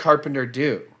did John Carpenter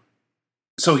do?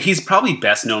 So he's probably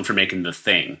best known for making The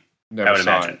Thing. Never I would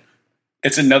saw imagine. it.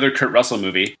 It's another Kurt Russell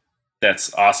movie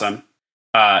that's awesome.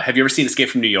 Have you ever seen Escape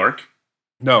from New York?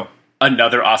 No.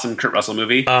 Another awesome Kurt Russell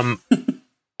movie.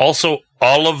 Also,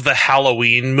 all of the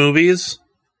Halloween movies.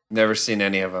 Never seen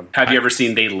any of them. Have you ever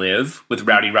seen They Live with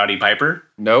Rowdy Piper?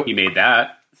 Nope. He made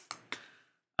that.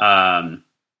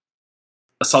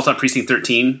 Assault on Precinct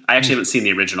 13. I actually haven't seen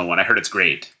the original one. I heard it's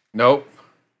great. Nope.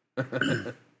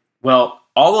 Well,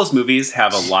 all those movies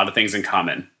have a lot of things in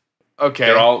common. Okay.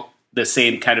 They're all the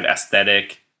same kind of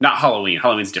aesthetic. Not Halloween.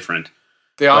 Halloween's different.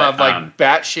 They all have like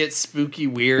batshit spooky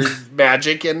weird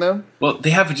magic in them. Well,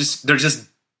 they're just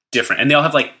different. And they all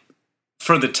have like,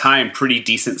 for the time, pretty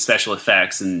decent special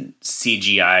effects and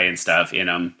CGI and stuff in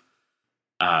them.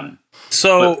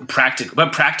 But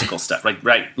practical stuff.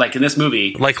 Like in this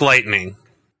movie. Like lightning.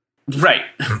 Right.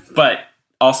 But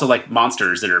also like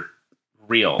monsters that are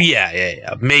real.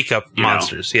 Yeah. Makeup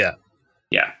monsters. Yeah.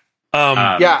 Yeah.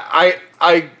 I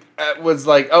was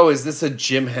like, oh, is this a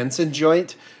Jim Henson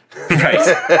joint?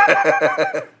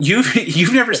 Right.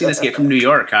 You've never seen Escape from New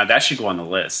York, huh? That should go on the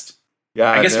list. Yeah,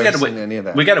 I guess we got to wait. Any of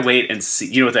that. We got to wait and see.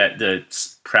 You know what the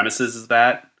premises is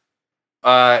that?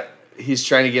 He's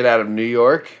trying to get out of New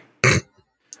York.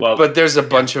 Well, but there's a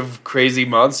bunch of crazy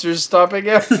monsters stopping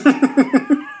him.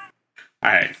 All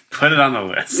right, put it on the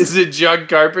list. Is it John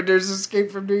Carpenter's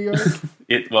Escape from New York?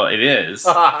 It is.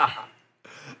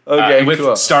 Okay, with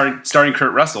cool. starring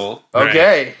Kurt Russell.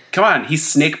 Okay, right. Come on, he's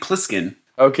Snake Plissken.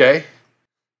 Okay.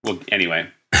 Well, anyway,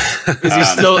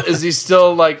 is he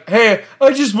still like, hey,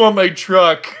 I just want my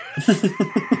truck.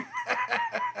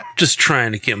 Just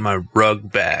trying to get my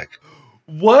rug back.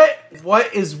 What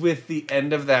is with the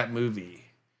end of that movie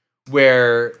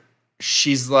where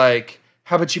she's like,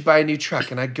 how about you buy a new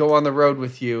truck and I go on the road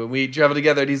with you and we travel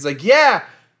together, and he's like, yeah,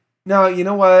 no, you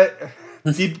know what?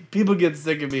 People get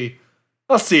sick of me.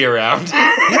 I'll see you around.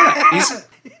 Yeah,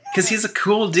 because he's a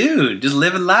cool dude, just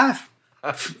living life,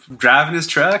 driving his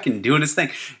truck and doing his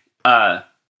thing. I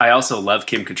also love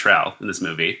Kim Cattrall in this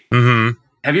movie. Mm-hmm.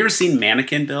 Have you ever seen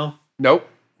Mannequin, Bill? Nope.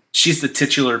 She's the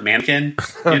titular mannequin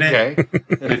in it.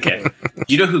 Okay.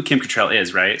 You know who Kim Cattrall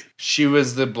is, right? She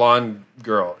was the blonde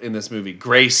girl in this movie.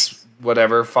 Grace,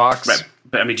 whatever, Fox. Right.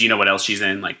 But I mean, do you know what else she's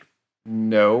in? Like,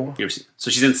 no.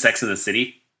 So she's in Sex and the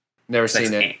City. Never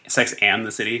seen it. Sex and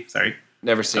the City. Sorry.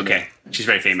 Never seen it. Okay. She's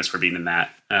very famous for being in that.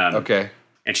 Okay.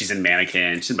 And she's in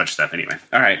Mannequin. She's in a bunch of stuff. Anyway.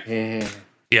 All right.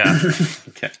 Yeah.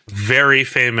 Okay. Very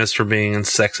famous for being in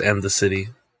Sex and the City.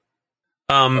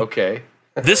 Okay.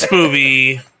 This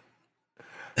movie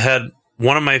had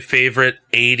one of my favorite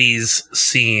 80s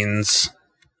scenes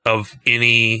of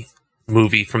any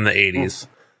movie from the 80s.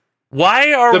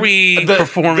 Why are we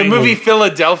performing... The movie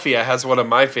Philadelphia has one of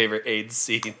my favorite AIDS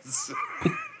scenes.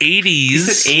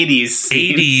 80s.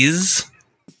 80s.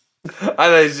 I thought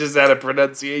I just had a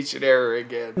pronunciation error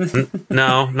again.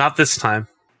 No, not this time.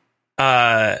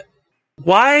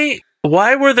 Why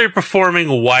were they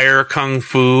performing wire kung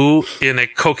fu in a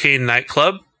cocaine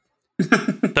nightclub?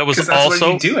 That was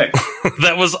also do it.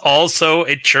 That was also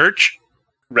a church.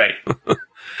 Right.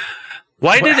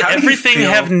 Why did everything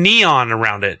have neon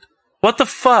around it? What the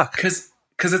fuck? Because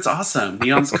it's awesome.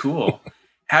 Neon's cool.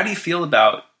 How do you feel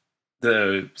about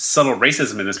the subtle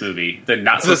racism in this movie? The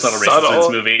not so subtle racism in this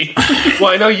movie?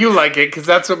 Well, I know you like it because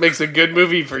that's what makes a good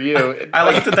movie for you. I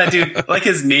like that dude, like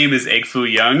his name is Egg Foo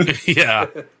Young. Yeah.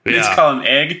 They just call him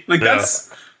Egg. Like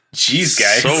that's, jeez,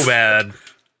 guys. So bad.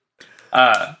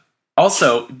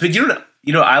 Also, but you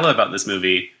know what I love about this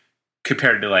movie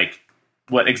compared to like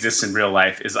what exists in real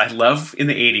life is I love in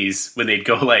the 80s when they'd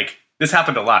go like, this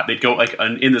happened a lot. They'd go like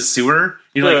in the sewer.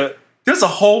 You're like, there's a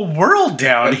whole world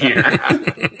down here.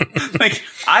 Like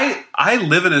I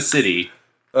live in a city.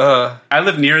 I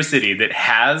live near a city that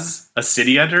has a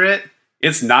city under it.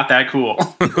 It's not that cool.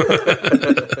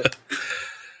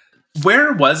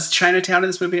 Where was Chinatown in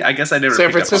this movie? I guess I never.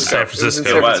 San Francisco. San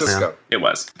Francisco. It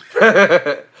was.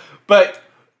 But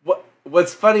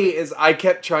what's funny is I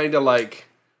kept trying to like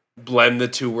blend the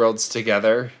two worlds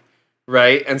together,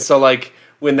 right? And so like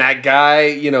when that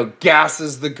guy,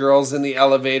 gasses the girls in the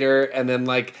elevator and then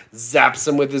like zaps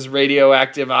them with his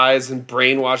radioactive eyes and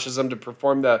brainwashes them to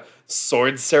perform the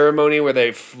sword ceremony where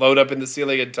they float up in the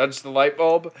ceiling and touch the light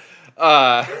bulb.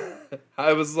 I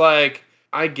was like,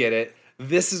 I get it.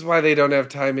 This is why they don't have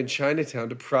time in Chinatown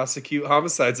to prosecute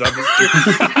homicides on the street.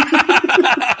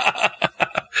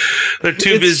 They're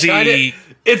too busy.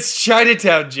 It's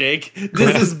Chinatown, Jake.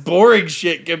 This is boring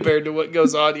shit compared to what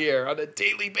goes on here on a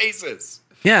daily basis.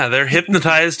 Yeah, they're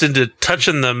hypnotized into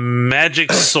touching the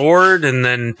magic sword and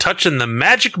then touching the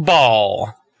magic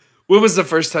ball. When was the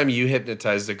first time you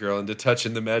hypnotized a girl into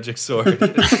touching the magic sword?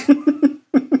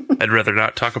 I'd rather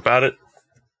not talk about it.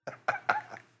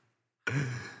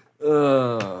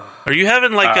 Are you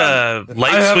having like a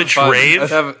light I'm switch having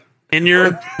fun. rave in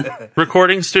your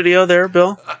recording studio there,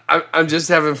 Bill? I'm just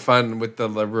having fun with the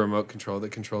remote control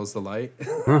that controls the light.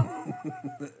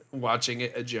 Watching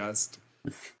it adjust.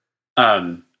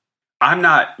 I'm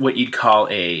not what you'd call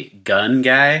a gun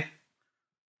guy,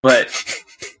 but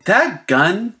that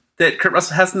gun that Kurt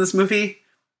Russell has in this movie,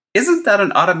 isn't that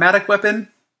an automatic weapon?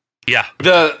 Yeah.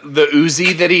 The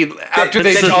Uzi that he after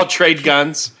they all trade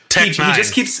guns. He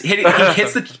just keeps hitting.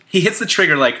 He hits the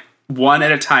trigger like one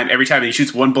at a time every time, and he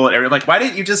shoots one bullet. Like, why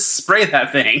didn't you just spray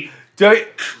that thing? Didn't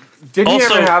you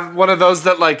Also- ever have one of those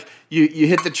that like you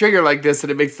hit the trigger like this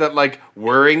and it makes that like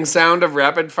whirring sound of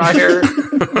rapid fire?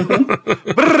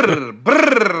 Brrr,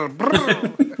 brrr,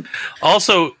 brrr.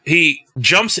 Also, he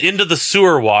jumps into the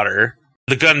sewer water.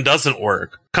 The gun doesn't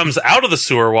work. Comes out of the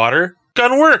sewer water.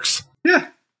 Gun works. Yeah,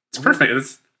 it's perfect.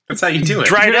 That's how you do it.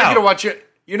 Dried You're not out. gonna watch it.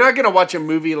 You're not gonna watch a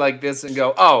movie like this and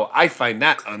go, "Oh, I find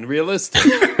that unrealistic."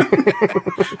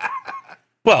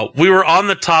 Well, we were on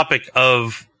the topic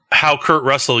of how Kurt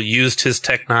Russell used his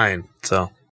Tech 9,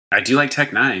 so I do like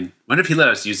Tech 9. What if he let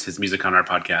us use his music on our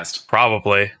podcast?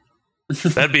 probably.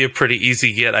 That'd be a pretty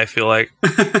easy get, I feel like.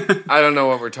 I don't know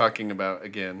what we're talking about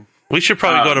again. We should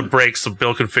probably go to break so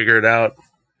Bill can figure it out.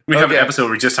 We have an Okay. episode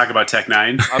where we just talk about Tech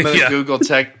 9. I'm gonna Yeah. Google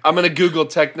Tech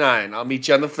 9. I'll meet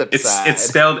you on the flip side. It's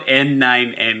spelled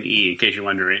N9NE, in case you're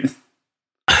wondering.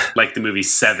 Like the movie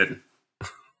Seven.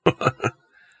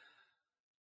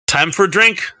 Time for a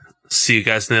drink. See you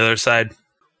guys on the other side.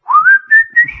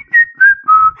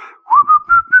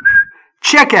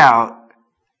 Check out.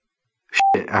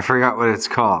 Shit, I forgot what it's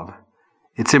called.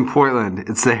 It's in Portland.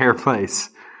 It's the hair place.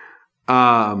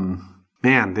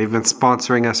 Man, they've been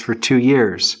sponsoring us for 2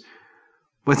 years.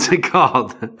 What's it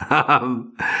called?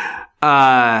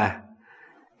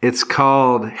 It's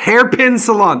called Hairpin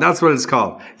Salon. That's what it's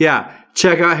called. Yeah,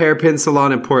 check out Hairpin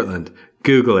Salon in Portland.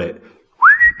 Google it.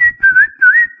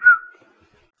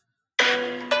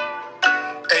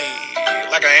 Hey,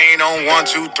 like I ain't on 1,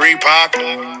 2, 3 pop.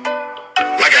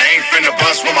 Like I ain't finna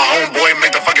bust with my homeboy and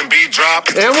make the fucking beat drop.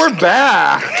 And we're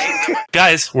back.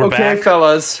 Guys, we're Okay, back.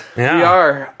 fellas. Yeah. We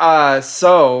are.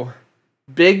 So,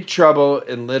 Big Trouble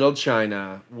in Little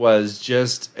China was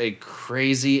just a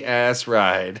crazy ass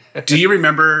ride. Do you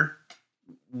remember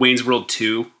Wayne's World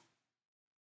 2?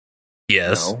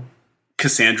 Yes.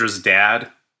 Cassandra's dad?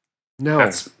 No.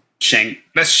 That's Shang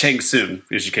Tsung,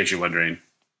 in case you're wondering.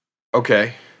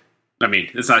 Okay. I mean,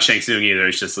 it's not Shang Tsung either.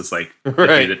 It's like the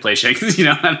Right. dude that plays Shang Tsung. You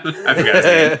know, I forgot his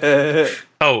name.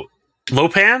 Oh,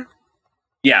 Lopan?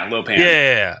 Yeah, Lopan.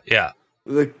 Yeah.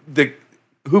 the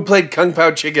who played Kung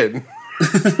Pao Chicken?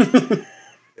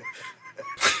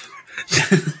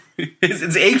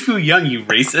 It's Egg Foo Young, you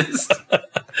racist.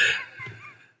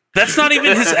 That's not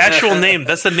even his actual name.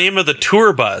 That's the name of the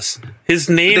tour bus. His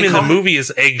name They in the call him- movie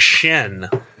is Egg Shen.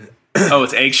 Oh,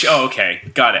 it's Egg. Oh, okay,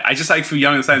 got it. I just like Foo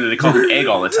Young on the side, and they call him Egg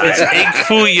all the time. It's Egg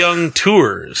Foo Young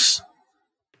Tours.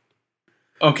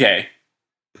 Okay.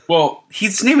 Well,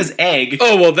 his name is Egg.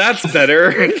 Oh well, that's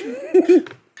better.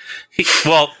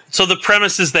 So the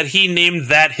premise is that he named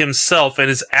that himself, and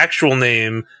his actual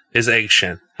name is Egg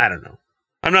Shen. I don't know.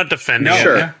 I'm not defending No, it.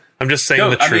 Sure. yeah. I'm just saying No,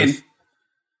 the truth. I mean,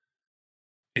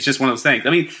 it's just one of those things. I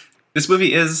mean, this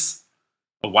movie is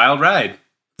a wild ride.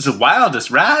 It's the wildest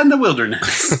ride in the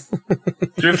wilderness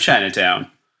through Chinatown.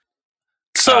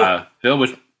 So, Bill,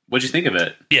 what'd you think of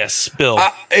it? yes, Bill.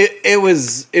 It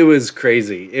was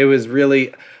crazy. It was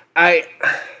really I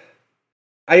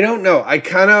don't know.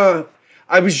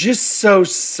 I was just so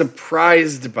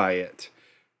surprised by it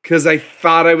because I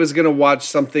thought I was gonna watch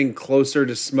something closer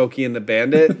to Smokey and the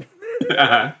Bandit.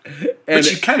 Uh-huh. And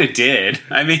Which you kind of did.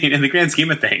 I mean, in the grand scheme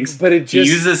of things. But it he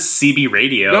just- uses CB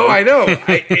radio. no, I know.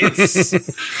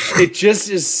 It just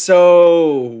is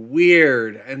so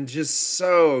weird and just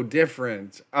so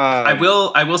different. I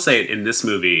will say in this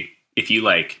movie, if you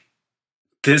like,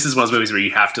 this is one of those movies where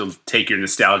you have to take your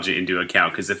nostalgia into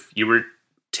account. Because if you were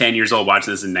 10 years old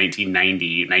watching this in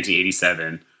 1990,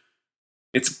 1987,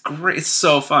 it's great. It's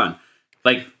so fun.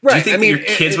 Like, do you Right, think I mean, that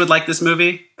your kids would like this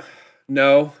movie?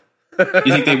 No. Do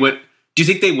you think they would? Do you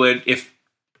think they would if,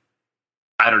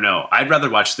 I don't know. I'd rather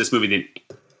watch this movie than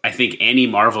I think any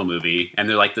Marvel movie, and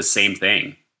they're like the same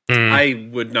thing. I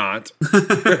would not.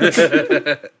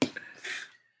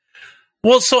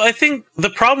 Well, so I think the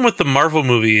problem with the Marvel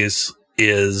movies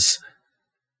is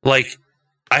like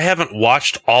I haven't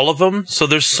watched all of them, so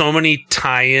there's so many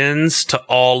tie-ins to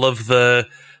all of the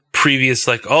previous,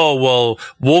 like, oh, well,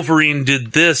 Wolverine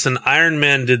did this and Iron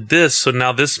Man did this, so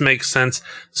now this makes sense.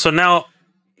 So now,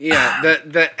 Yeah,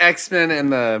 the X-Men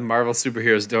and the Marvel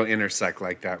superheroes don't intersect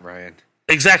like that, Ryan.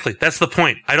 Exactly. That's the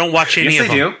point. I don't watch any Yes, of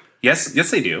they them. do. Yes,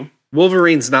 they do.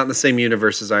 Wolverine's not in the same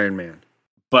universe as Iron Man.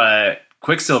 But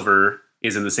Quicksilver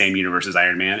is in the same universe as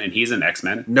Iron Man, and he's an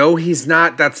X-Men. No, he's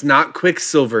not. That's not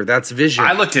Quicksilver. That's Vision.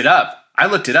 I looked it up.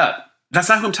 That's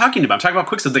not who I'm talking about. I'm talking about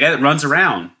Quicksilver, the guy that runs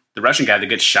around. The Russian guy that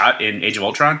gets shot in Age of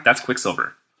Ultron. That's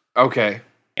Quicksilver. Okay.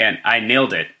 And I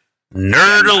nailed it.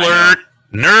 Nerd alert!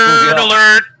 Nerd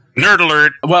alert! Nerd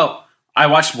alert! Well, I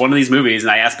watched one of these movies,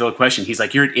 and I asked Bill a question. He's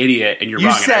like, you're an idiot, and you're You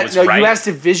wrong. And I said was no. right. You asked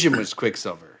if Vision was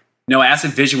Quicksilver. No, I asked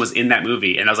if Vision was in that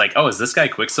movie, and I was like, oh, is this guy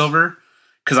Quicksilver?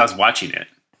 Because I was watching it.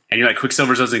 And you're like,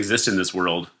 Quicksilver doesn't exist in this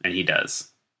world, and he does.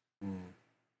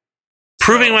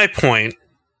 Proving my point,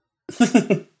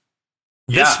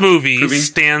 this movie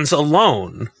stands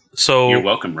alone. So You're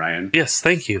welcome, Ryan. yes,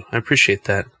 thank you. I appreciate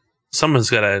that. Someone's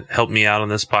got to help me out on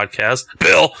this podcast.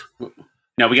 Bill!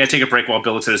 No, we got to take a break while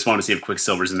Bill looks at his phone to see if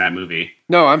Quicksilver's in that movie.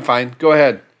 No, I'm fine. Go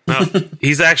ahead. No,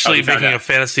 he's actually Oh, he found making out. a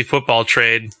fantasy football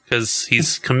trade because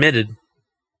he's committed.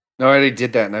 No, I already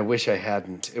did that, and I wish I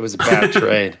hadn't. It was a bad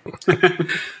trade.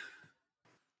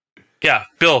 Yeah,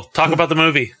 Bill, talk about the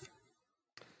movie.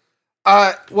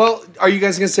 Well, are you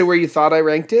guys going to say where you thought I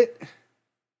ranked it?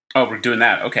 Oh, we're doing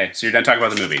that. Okay, so you're done talking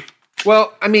about the movie.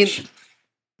 Well, I mean,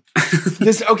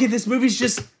 this movie's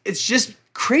it's just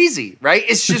crazy, right?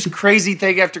 It's just crazy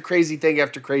thing after crazy thing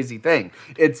after crazy thing.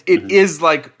 It is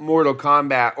like Mortal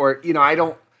Kombat, or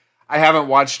I haven't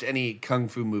watched any kung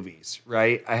fu movies,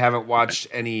 right? I haven't watched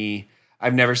any.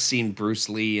 I've never seen Bruce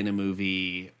Lee in a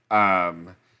movie.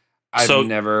 So-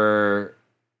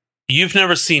 You've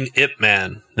never seen Ip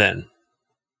Man, then.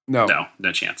 no.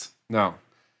 No chance.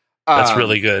 That's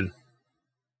really good.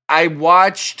 I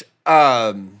watched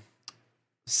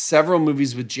several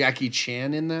movies with Jackie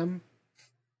Chan in them.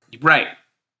 Right.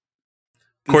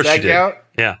 Of course Does you that did. count?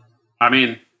 Yeah, I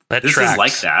mean, that this tracks. is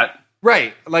like that.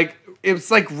 Right. Like it's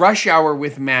like Rush Hour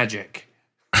with magic.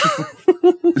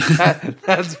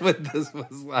 That's what this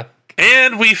was like.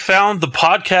 And we found the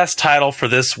podcast title for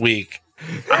this week.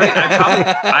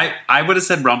 I would have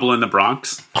said Rumble in the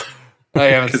Bronx. I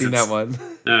haven't 'Cause seen it's- that one.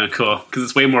 Cool, because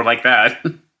it's way more like that.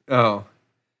 Oh.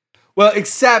 Well,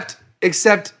 except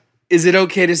is it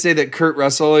okay to say that Kurt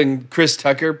Russell and Chris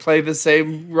Tucker play the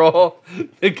same role?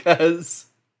 Because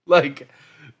like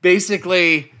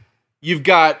basically you've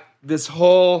got this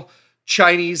whole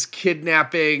Chinese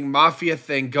kidnapping mafia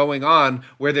thing going on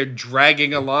where they're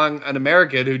dragging along an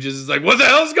American who just is like, what the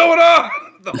hell's going on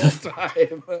the whole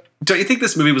time? Don't you think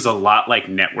this movie was a lot like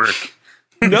Network?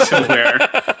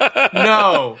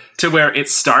 No. To where it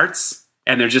starts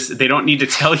and they don't need to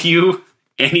tell you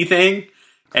anything,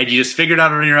 and you just figure it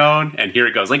out on your own, and here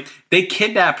it goes. Like they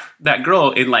kidnap that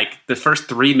girl in like the first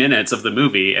 3 minutes of the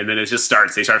movie, and then it just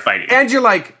starts. They start fighting. And you're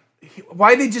like,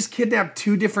 why they just kidnap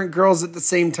two different girls at the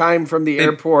same time from the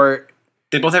airport?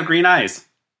 They both have green eyes.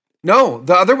 No,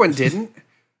 the other one didn't.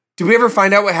 Did we ever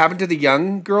find out what happened to the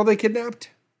young girl they kidnapped?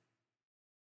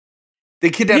 They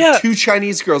kidnapped two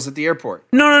Chinese girls at the airport.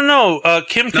 No.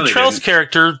 Kim No, they Cattrall's didn't.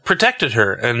 character protected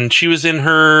her, and she was in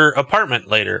her apartment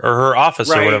later, or her office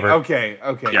or whatever. Okay,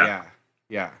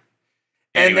 yeah.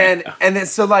 Anyway. And then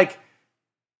so like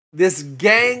this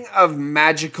gang of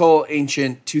magical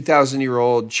ancient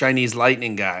 2,000-year-old Chinese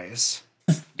lightning guys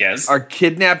Yes. are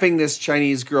kidnapping this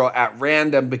Chinese girl at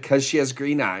random because she has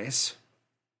green eyes.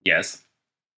 Yes.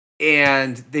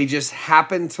 And they just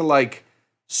happen to like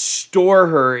store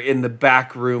her in the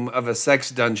back room of a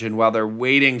sex dungeon while they're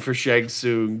waiting for Shang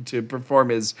Tsung to perform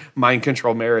his mind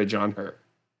control marriage on her.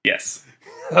 Yes.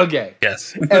 Okay.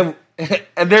 Yes. And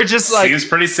they're just like, Seems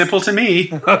pretty simple to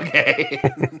me. okay.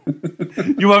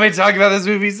 You want me to talk about this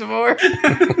movie some more?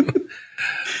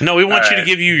 No, we want you to right.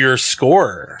 give you your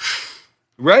score.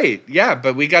 Right. Yeah,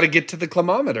 but we got to get to the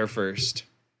climometer first.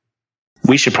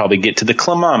 We should probably get to the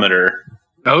climometer.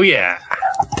 Oh yeah.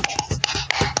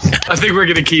 I think we're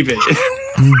gonna keep it.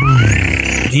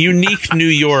 Unique New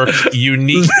York.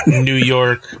 Unique New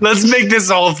York. Let's make this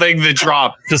whole thing the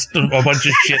drop. Just a bunch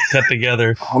of shit cut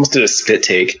together. Almost did a spit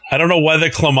take. I don't know why the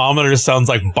climometer sounds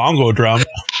like bongo drum.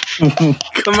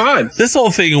 Come on. This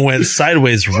whole thing went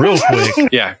sideways real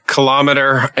quick. Yeah,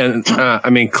 kilometer and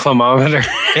climometer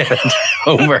and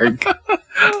homework.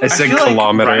 I said I feel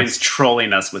kilometer. Like Ryan's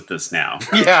trolling us with this now.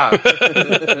 Yeah.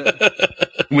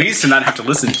 We used to not have to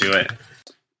listen to it.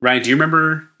 Ryan, do you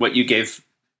remember what you gave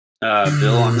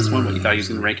Bill on this one? What you thought he was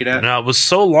going to rank it at? No, it was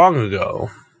so long ago.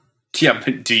 Yeah,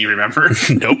 but do you remember?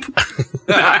 Nope.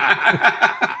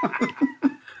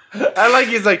 I like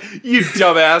he's like, you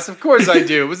dumbass. Of course I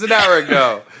do. It was an hour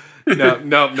ago.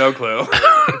 No clue.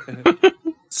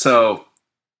 So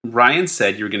Ryan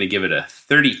said you were going to give it a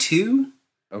 32,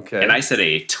 Okay. and I said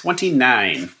a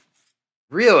 29.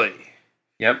 Really?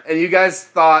 Yep. And you guys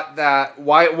thought that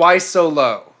why so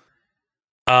low?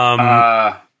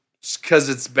 Just because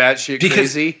it's batshit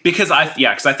crazy? Because I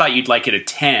thought you'd like it a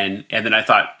 10, and then I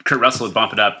thought Kurt Russell would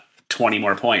bump it up 20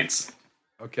 more points.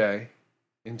 Okay.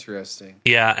 Interesting.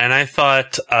 Yeah, and I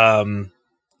thought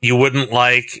you wouldn't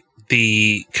like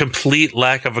the complete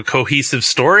lack of a cohesive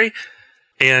story,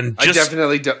 and I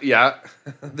definitely don't. Yeah,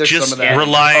 there's just some of that.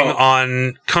 relying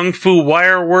on kung fu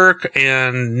wire work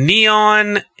and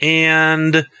neon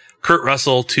and Kurt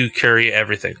Russell to carry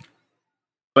everything.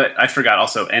 But I forgot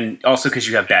also because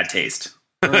you have bad taste.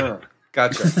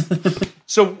 Gotcha.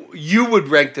 So you would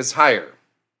rank this higher?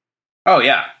 Oh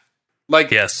yeah,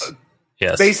 Like Yes.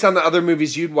 Yes. based on the other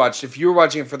movies you'd watched. If you were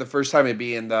watching it for the first time, it'd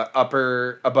be in the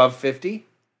above 50.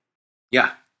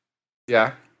 yeah.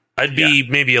 Yeah. I'd be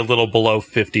maybe a little below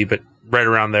 50, but right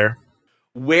around there.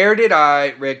 Where did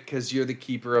I, Rick? Because you're the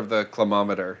keeper of the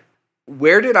climometer.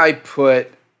 Where did I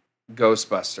put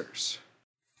Ghostbusters?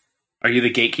 Are you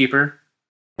the gatekeeper,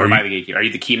 or am I the gatekeeper? Are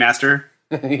you the keymaster?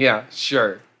 Yeah,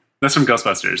 sure. That's from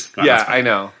Ghostbusters. Come on, Yeah, that's fine.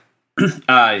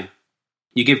 I know.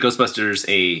 You give Ghostbusters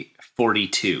a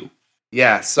 42.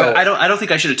 Yeah. So But I don't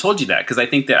think I should have told you that because I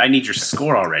think that I need your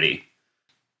score already.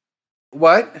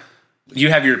 what? You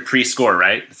have your pre-score,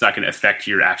 right? It's not going to affect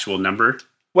your actual number.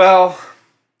 Well,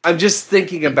 I'm just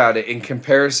thinking about it in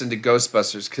comparison to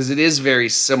Ghostbusters because it is very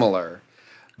similar.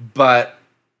 But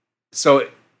so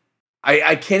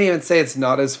I can't even say it's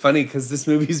not as funny because this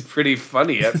movie's pretty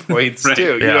funny at points Right.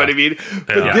 too. You Yeah. know what I mean?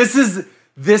 But Yeah.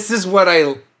 this is what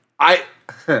I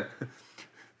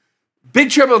Big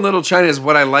Trouble in Little China is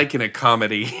what I like in a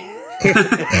comedy.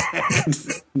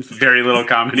 Very little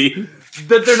comedy.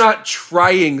 That they're not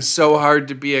trying so hard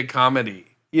to be a comedy.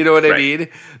 You know what I Right. mean?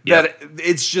 Yeah. That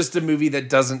it's just a movie that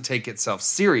doesn't take itself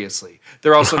seriously.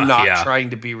 They're also not Yeah. trying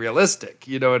to be realistic.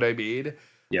 You know what I mean?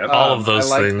 Yep. All of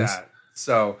those I like things. that.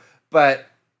 So, but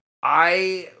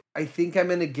I think I'm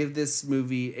going to give this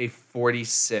movie a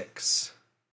 46.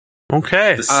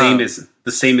 Okay. The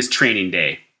same as Training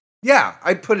Day. Yeah,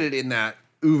 I'd put it in that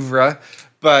oeuvre,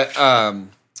 but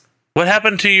What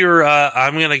happened to your,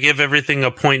 I'm going to give everything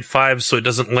a 0.5 so it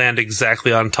doesn't land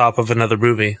exactly on top of another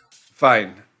movie?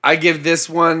 fine. I give this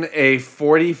one a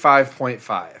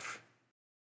 45.5.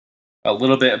 A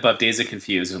little bit above Days of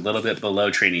Confused, a little bit below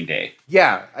Training Day.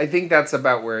 Yeah, I think that's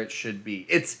about where it should be.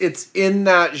 It's in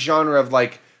that genre of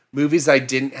like movies I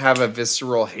didn't have a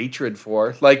visceral hatred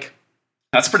for. Like,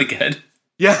 That's pretty good.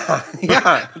 yeah,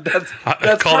 that's I call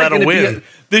that a probably gonna win. be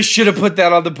they should have put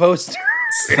that on the poster.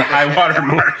 It's the high water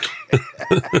mark.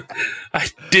 I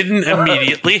didn't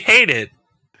immediately hate it.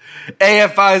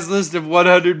 AFI's list of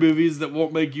 100 movies that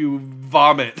won't make you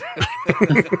vomit.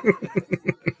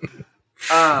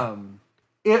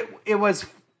 It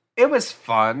was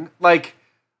fun. Like,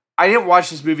 I didn't watch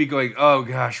this movie going, oh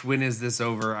gosh, when is this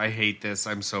over? I hate this.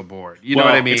 I'm so bored. You know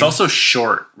what I mean? It's also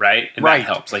short, right? And Right. that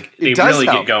helps. Like It they does really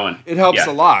help. get going. It helps Yeah.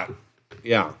 a lot.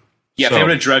 Yeah. Yeah, if So- they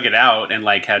would have drug it out and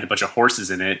like had a bunch of horses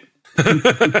in it. I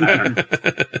don't know.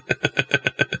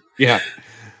 Yeah.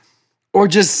 Or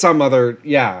just some other,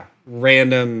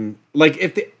 random, like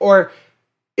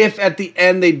if at the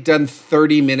end they'd done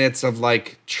 30 minutes of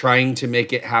like trying to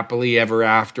make it happily ever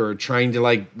after, or trying to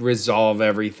like resolve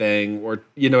everything, or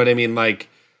you know what I mean? Like,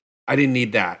 I didn't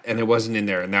need that, and it wasn't in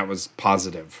there, and that was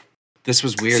positive. This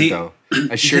was weird See, though.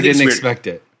 I sure think it's didn't weird. expect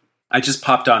it. I just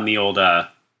popped on the old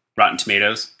Rotten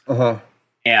Tomatoes, Uh-huh.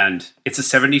 and it's a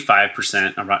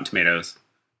 75% on Rotten Tomatoes.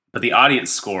 But the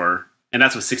audience score, and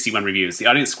that's with 61 reviews, the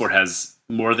audience score has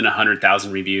more than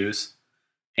 100,000 reviews,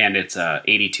 and it's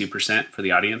 82% for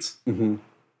the audience. Mm-hmm.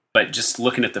 But just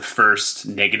looking at the first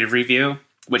negative review,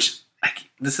 which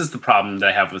this is the problem that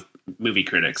I have with movie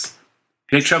critics.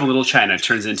 Big Trouble in Little China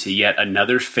turns into yet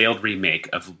another failed remake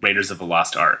of Raiders of the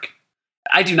Lost Ark.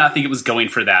 I do not think it was going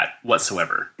for that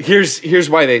whatsoever. Here's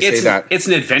why they say that. It's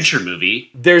an adventure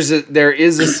movie. There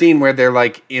is a scene where they're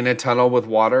like in a tunnel with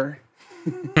water.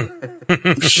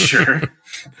 Sure.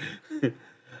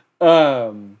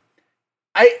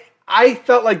 I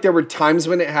felt like there were times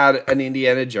when it had an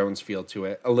Indiana Jones feel to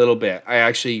it a little bit. I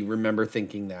actually remember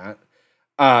thinking that.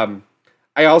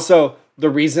 I also, the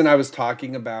reason I was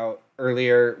talking about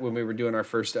earlier when we were doing our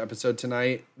first episode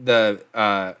tonight,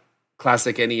 the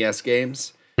classic NES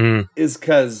games, is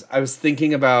because I was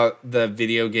thinking about the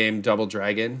video game Double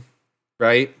Dragon,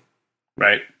 right?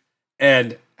 Right.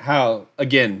 And how,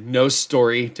 again, no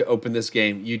story to open this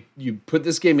game. You put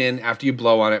this game in after you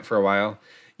blow on it for a while.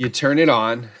 You turn it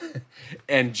on,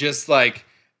 and just like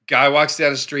guy walks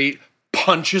down the street,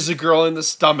 punches a girl in the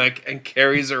stomach, and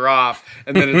carries her off.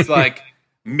 And then it's like,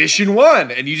 mission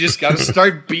 1, and you just got to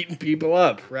start beating people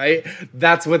up, right?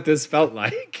 That's what this felt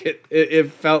like.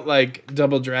 It felt like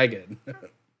Double Dragon.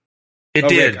 It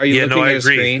did. Rick, are you looking I at a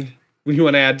agree. screen? You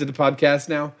want to add to the podcast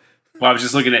now? Well, I was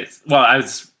just looking at. Well,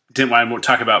 didn't want to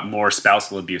talk about more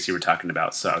spousal abuse you were talking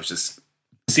about, so I was just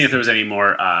seeing if there was any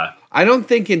more. I don't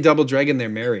think in Double Dragon they're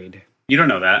married. You don't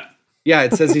know that. Yeah,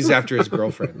 it says he's after his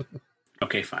girlfriend.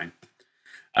 Okay, fine.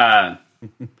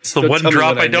 It's the Don't one tell me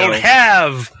drop what I I don't know.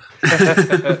 have.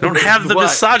 Don't have the What?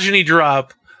 misogyny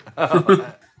drop.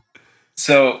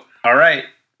 So, all right,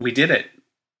 we did it.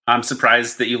 I'm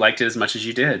surprised that you liked it as much as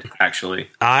you did, actually.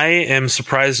 I am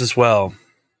surprised as well.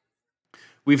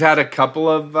 We've had a couple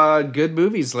of good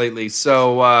movies lately.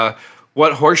 So,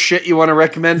 what horse shit you want to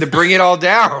recommend to bring it all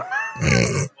down?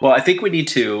 Well, I think we need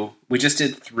to. We just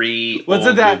did 3 Wasn't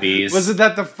old that movies. wasn't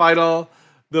that the final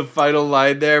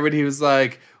line there when he was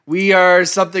like, "We are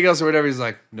something else" or whatever? He's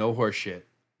like, "No horse shit,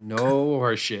 no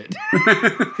horse shit."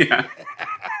 Yeah.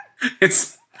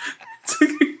 It's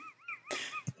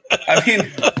I mean,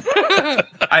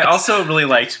 I also really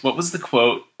liked, what was the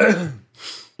quote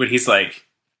when he's like,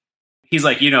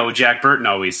 Jack Burton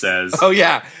always says. Oh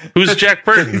yeah, Who's Jack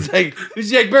Burton? he's like, "Who's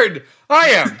Jack Burton?"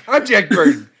 I'm Jack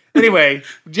Burton. Anyway,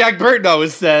 Jack Burton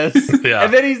always says, Yeah.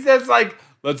 and then he says like,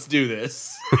 "Let's do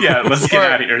this." Yeah, let's get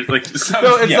Or- out of here. Like, so,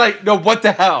 No, it's yeah. like, no, what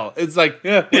the hell? It's like,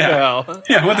 yeah, what the hell?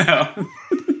 Yeah, what the hell?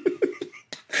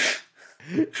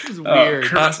 It's weird.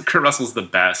 Kurt Russell's the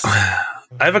best. I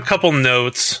have a couple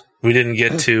notes we didn't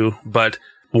get to, but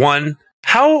one,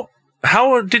 how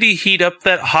did he heat up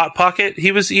that Hot Pocket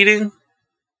he was eating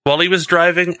while he was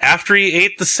driving after he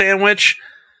ate the sandwich?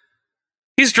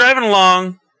 He's driving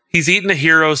along. He's eating a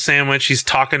hero sandwich. He's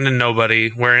talking to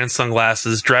nobody, wearing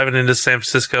sunglasses, driving into San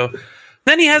Francisco.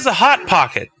 Then he has a Hot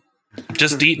Pocket.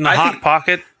 Just eating a Hot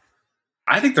Pocket.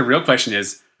 I think the real question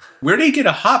is, where did he get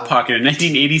a Hot Pocket in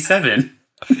 1987?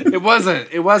 It wasn't.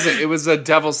 It was a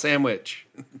devil sandwich.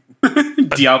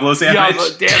 Diablo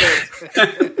sandwich? Diablo,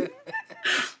 damn it.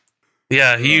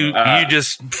 Yeah, you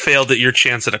just failed at your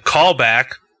chance at a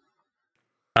callback.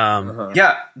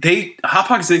 Yeah, Hot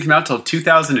Pockets didn't come out till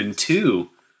 2002.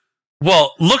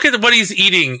 Well, look at what he's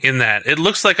eating in that. It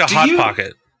looks like a Hot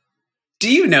Pocket.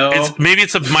 Do you know? Maybe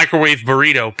it's a microwave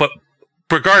burrito, but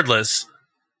regardless,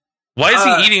 why is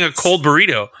he eating a cold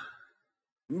burrito?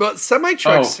 But semi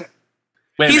trucks.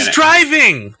 Wait a He's minute.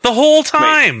 driving the whole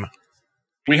time.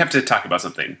 We have to talk about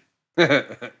something.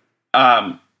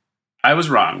 I was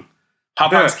wrong.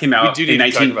 Hot Pockets came out we do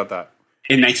need to talk about that.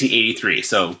 in 1983,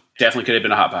 so definitely could have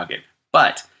been a Hot Pocket.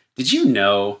 But did you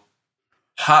know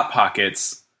Hot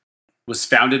Pockets was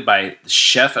founded by the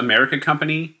Chef America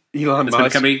Company? Elon It's been a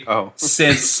Musk. company Oh,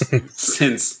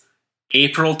 since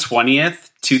April 20th,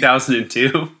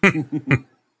 2002.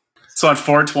 So on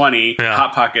 420, Yeah.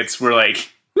 Hot Pockets were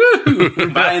like, woo, we're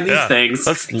buying these Yeah. things.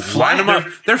 Let's line them up.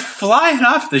 They're flying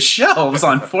off the shelves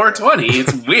on 420.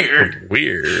 It's weird.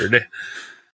 Weird.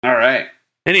 All right.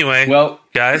 Anyway, Well,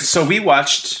 guys, so we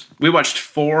watched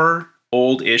 4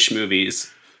 old-ish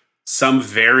movies. Some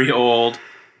very old.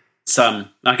 Some,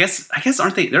 I guess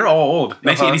aren't they? They're all old.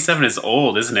 1987 is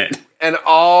old, isn't it? and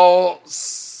all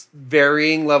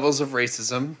varying levels of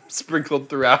racism sprinkled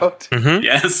throughout.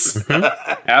 Yes,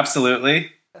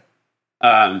 absolutely.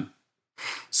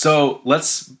 So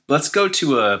let's go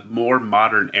to a more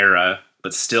modern era,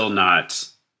 but still not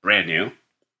brand new.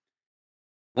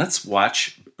 Let's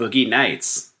watch Boogie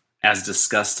Nights, as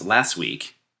discussed last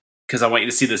week, because I want you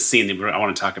to see this scene that I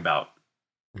want to talk about.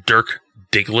 Dirk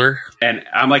Diggler. And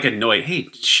I'm like annoyed. Hey,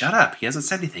 shut up! He hasn't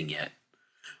said anything yet.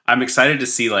 I'm excited to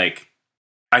see.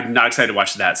 I'm not excited to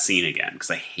watch that scene again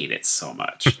because I hate it so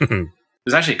much.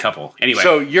 There's actually a couple. Anyway,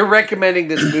 So you're recommending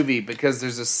this movie because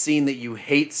there's a scene that you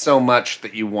hate so much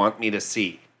that you want me to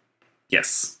see.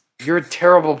 yes. You're a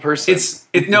terrible person.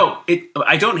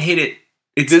 I don't hate it.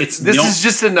 This is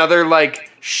just another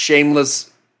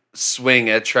shameless swing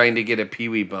at trying to get a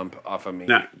Pee-wee bump off of me.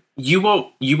 No, you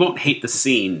won't hate the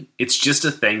scene. It's just a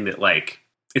thing that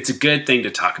it's a good thing to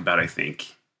talk about, I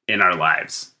think, in our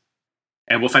lives.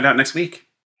 And we'll find out next week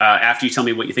after you tell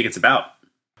me what you think it's about.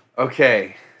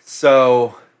 Okay,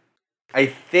 so I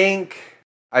think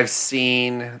I've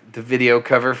seen the video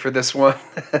cover for this one.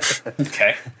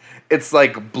 Okay. It's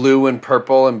blue and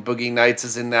purple, and Boogie Nights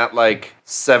is in that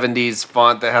 70s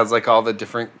font that has all the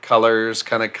different colors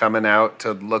kind of coming out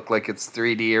to look like it's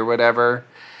 3D or whatever.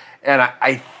 And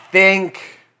I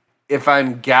think if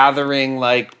I'm gathering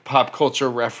pop culture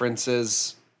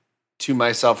references to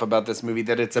myself about this movie,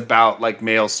 that it's about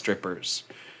male strippers.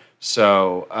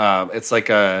 So it's like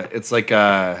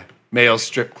a male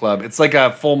strip club. It's like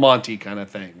a Full Monty kind of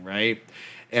thing, right?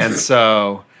 And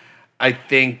so I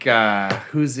think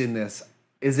who's in this?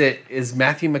 Is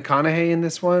Matthew McConaughey in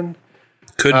this one?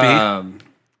 Could be.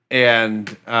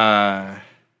 And I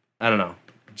don't know.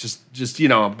 Just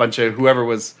a bunch of whoever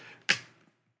was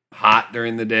hot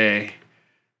during the day.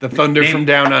 The Thunder from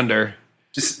Down Under.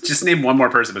 Just name one more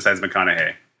person besides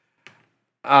McConaughey.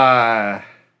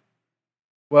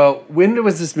 Well, when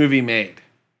was this movie made?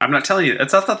 I'm not telling you.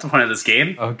 That's not the point of this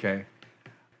game. Okay.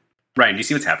 Ryan, do you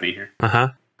see what's happening here? Uh-huh.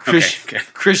 Okay.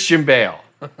 Christian Bale.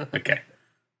 Okay.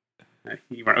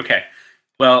 You weren't okay.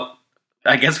 Well,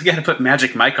 I guess we got to put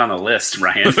Magic Mike on the list,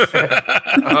 Ryan. Is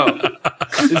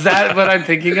that what I'm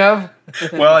thinking of?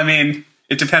 Well, I mean,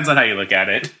 it depends on how you look at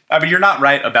it. I mean, you're not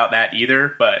right about that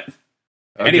either, but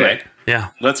anyway, Yeah.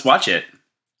 let's watch it.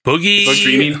 Boogie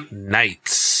Streaming.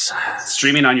 Nights.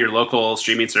 Streaming on your local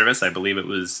streaming service. I believe it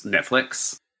was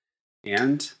Netflix.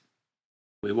 And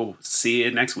we will see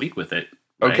you next week with it.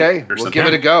 right? Okay, Or we'll something. give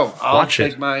it a go. I'll Watch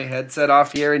take it. my headset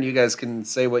off here, and you guys can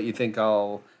say what you think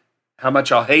how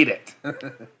much I'll hate it.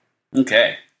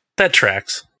 Okay. That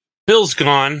tracks. Bill's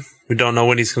gone. We don't know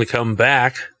when he's going to come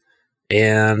back.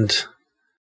 And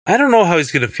I don't know how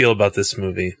he's going to feel about this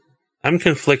movie. I'm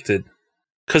conflicted.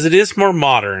 Because it is more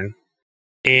modern.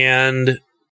 And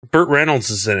Burt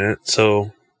Reynolds is in it.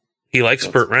 So he likes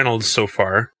Burt Reynolds so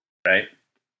far. Right.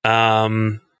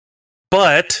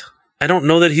 But I don't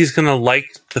know that he's going to like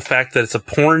the fact that it's a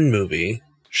porn movie.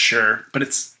 Sure. But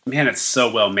it's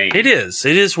so well made. It is.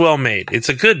 It is well made. It's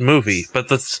a good movie. But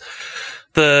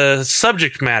the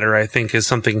subject matter, I think, is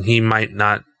something he might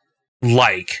not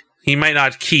like. He might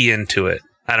not key into it.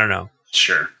 I don't know.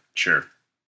 Sure.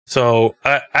 So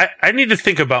I need to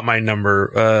think about my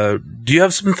number. Do you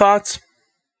have some thoughts?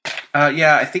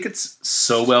 Yeah, I think it's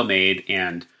so well made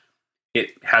and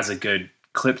it has a good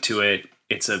clip to it.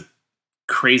 It's a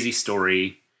crazy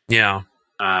story. Yeah.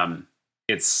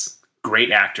 It's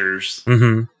great actors.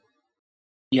 Mm-hmm.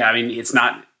 Yeah, I mean, it's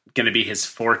not going to be his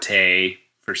forte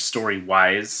for story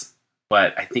wise,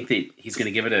 but I think that he's going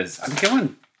to give it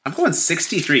I'm going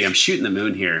 63. I'm shooting the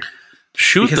moon here.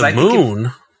 Shoot Because the I think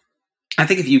moon. I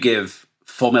think if you give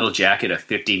Full Metal Jacket a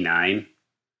 59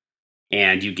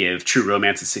 and you give True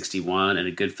Romance a 61 and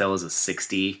a Goodfellas a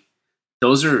 60,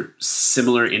 those are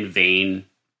similar in vein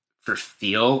for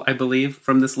feel, I believe,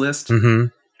 from this list. Mm-hmm.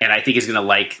 And I think he's going to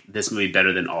like this movie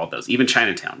better than all of those, even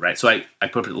Chinatown, right? So I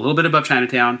put it a little bit above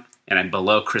Chinatown and I'm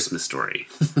below Christmas Story.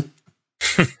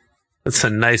 That's a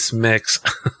nice mix.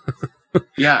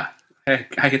 Yeah,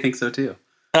 I could think so too.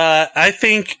 I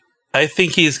think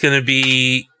he's going to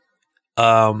be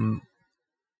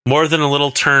more than a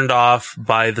little turned off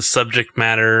by the subject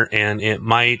matter, and it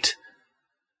might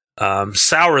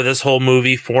sour this whole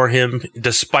movie for him,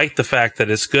 despite the fact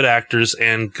that it's good actors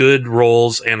and good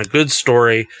roles and a good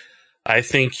story. I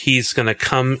think he's going to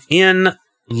come in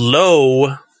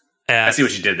low at I see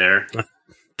what you did there.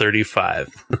 35.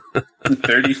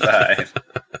 35.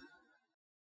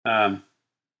 All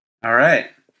right.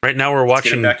 Right now we're Let's get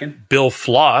watching him back in. Bill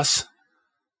Floss.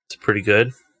 It's pretty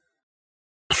good.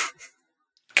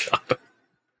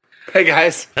 Hey,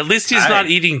 guys. At least he's Hi. not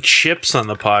eating chips on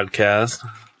the podcast.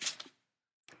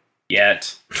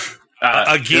 Yet.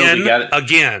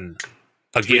 Again.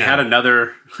 We had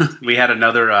another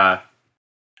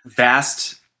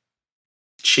vast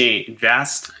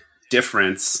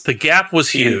difference The gap was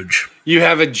huge. You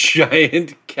have a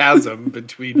giant chasm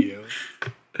between you.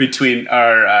 between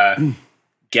our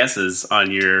guesses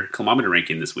on your kilometer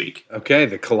ranking this week. Okay,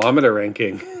 the kilometer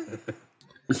ranking.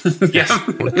 Yeah.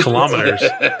 Kilometers.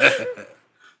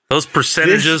 Those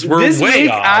percentages were this way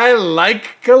week off. I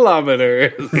like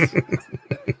kilometers.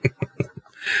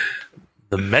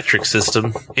 The metric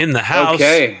system in the house.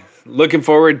 Okay, looking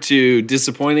forward to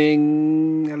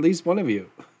disappointing at least one of you.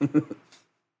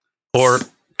 Or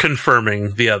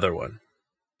confirming the other one.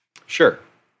 Sure.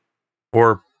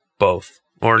 Or both.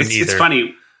 Or It's neither.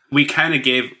 funny. We kind of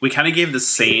gave the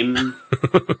same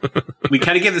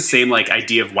like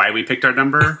idea of why we picked our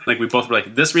number. Like we both were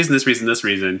like this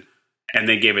reason, and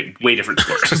they gave it way different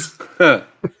scores.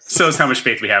 So it's how much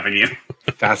faith we have in you.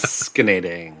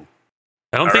 Fascinating.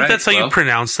 I don't All think right, that's how you well.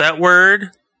 pronounce that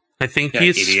word. I think Yeah,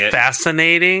 it's idiot.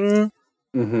 fascinating.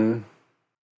 Mm-hmm.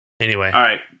 Anyway. All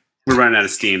right, we're running out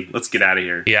of steam. Let's get out of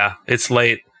here. Yeah, it's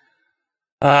late.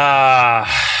 Guys,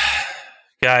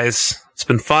 it's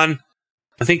been fun.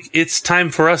 I think it's time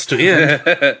for us to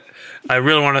end. I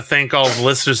really want to thank all the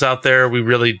listeners out there. We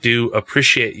really do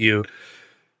appreciate you.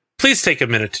 Please take a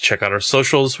minute to check out our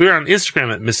socials. We are on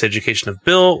Instagram at Miseducation of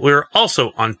Bill. We're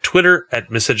also on Twitter at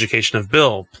Miseducation of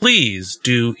Bill. Please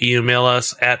do email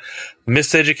us at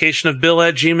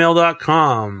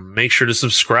miseducationofbill@gmail.com. Make sure to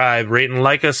subscribe, rate, and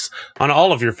like us on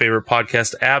all of your favorite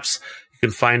podcast apps. You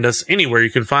can find us anywhere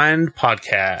you can find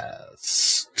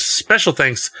podcasts. Special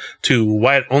thanks to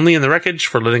Wyatt Only and the Wreckage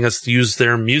for letting us use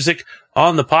their music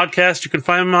on the podcast. You can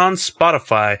find them on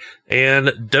Spotify and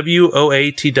WOATW.com.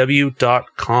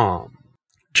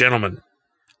 Gentlemen,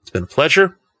 it's been a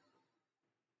pleasure.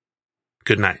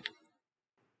 Good night.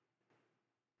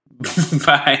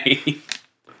 Bye.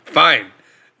 Fine.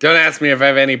 Don't ask me if I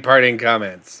have any parting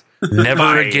comments. Never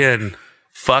Bye. again.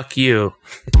 Fuck you.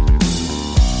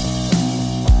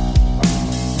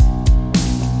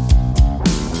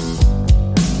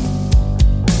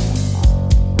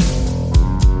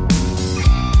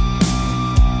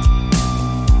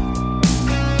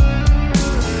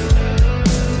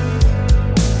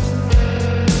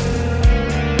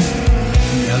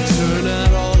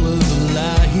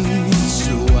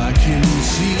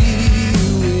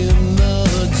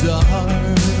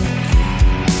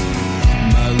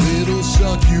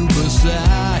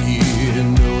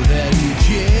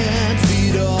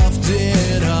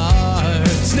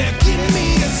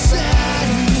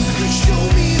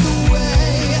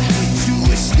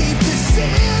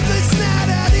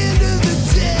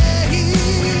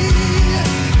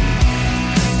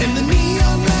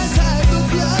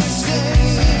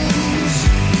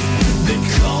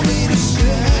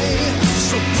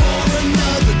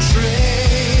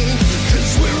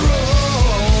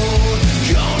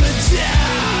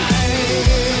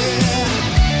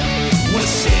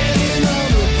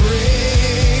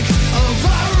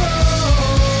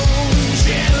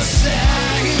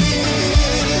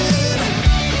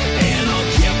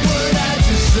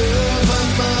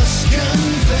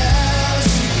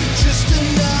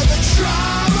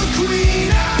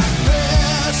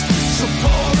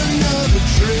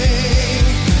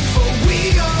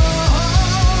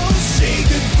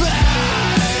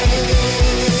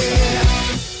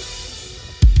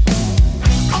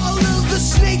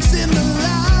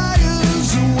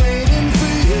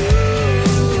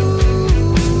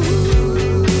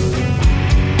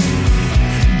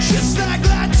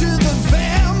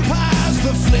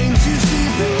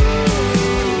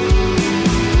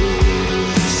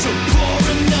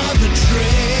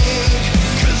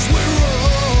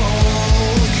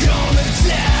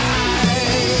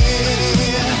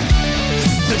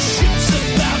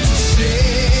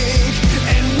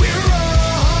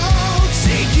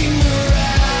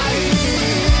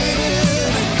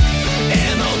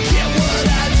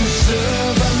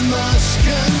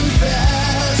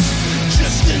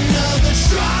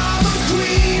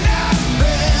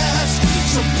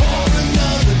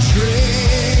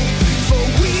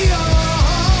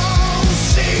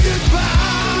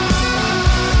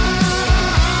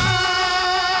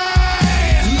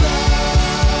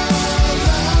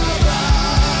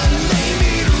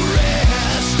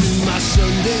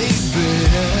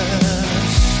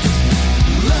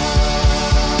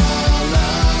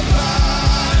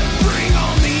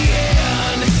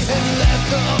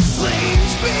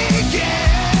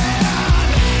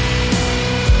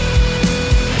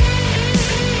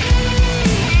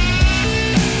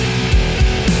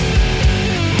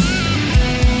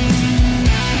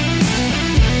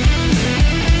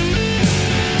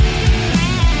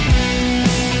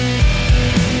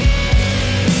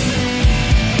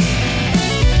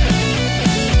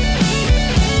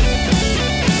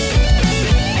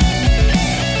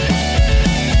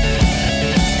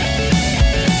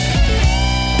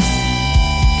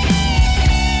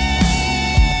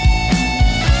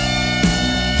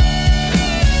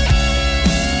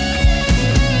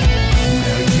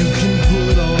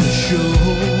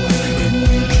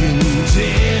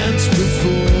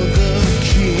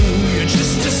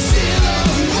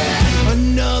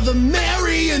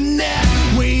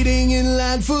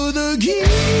 For the guillotine,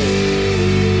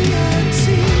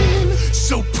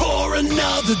 so pour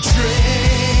another drink.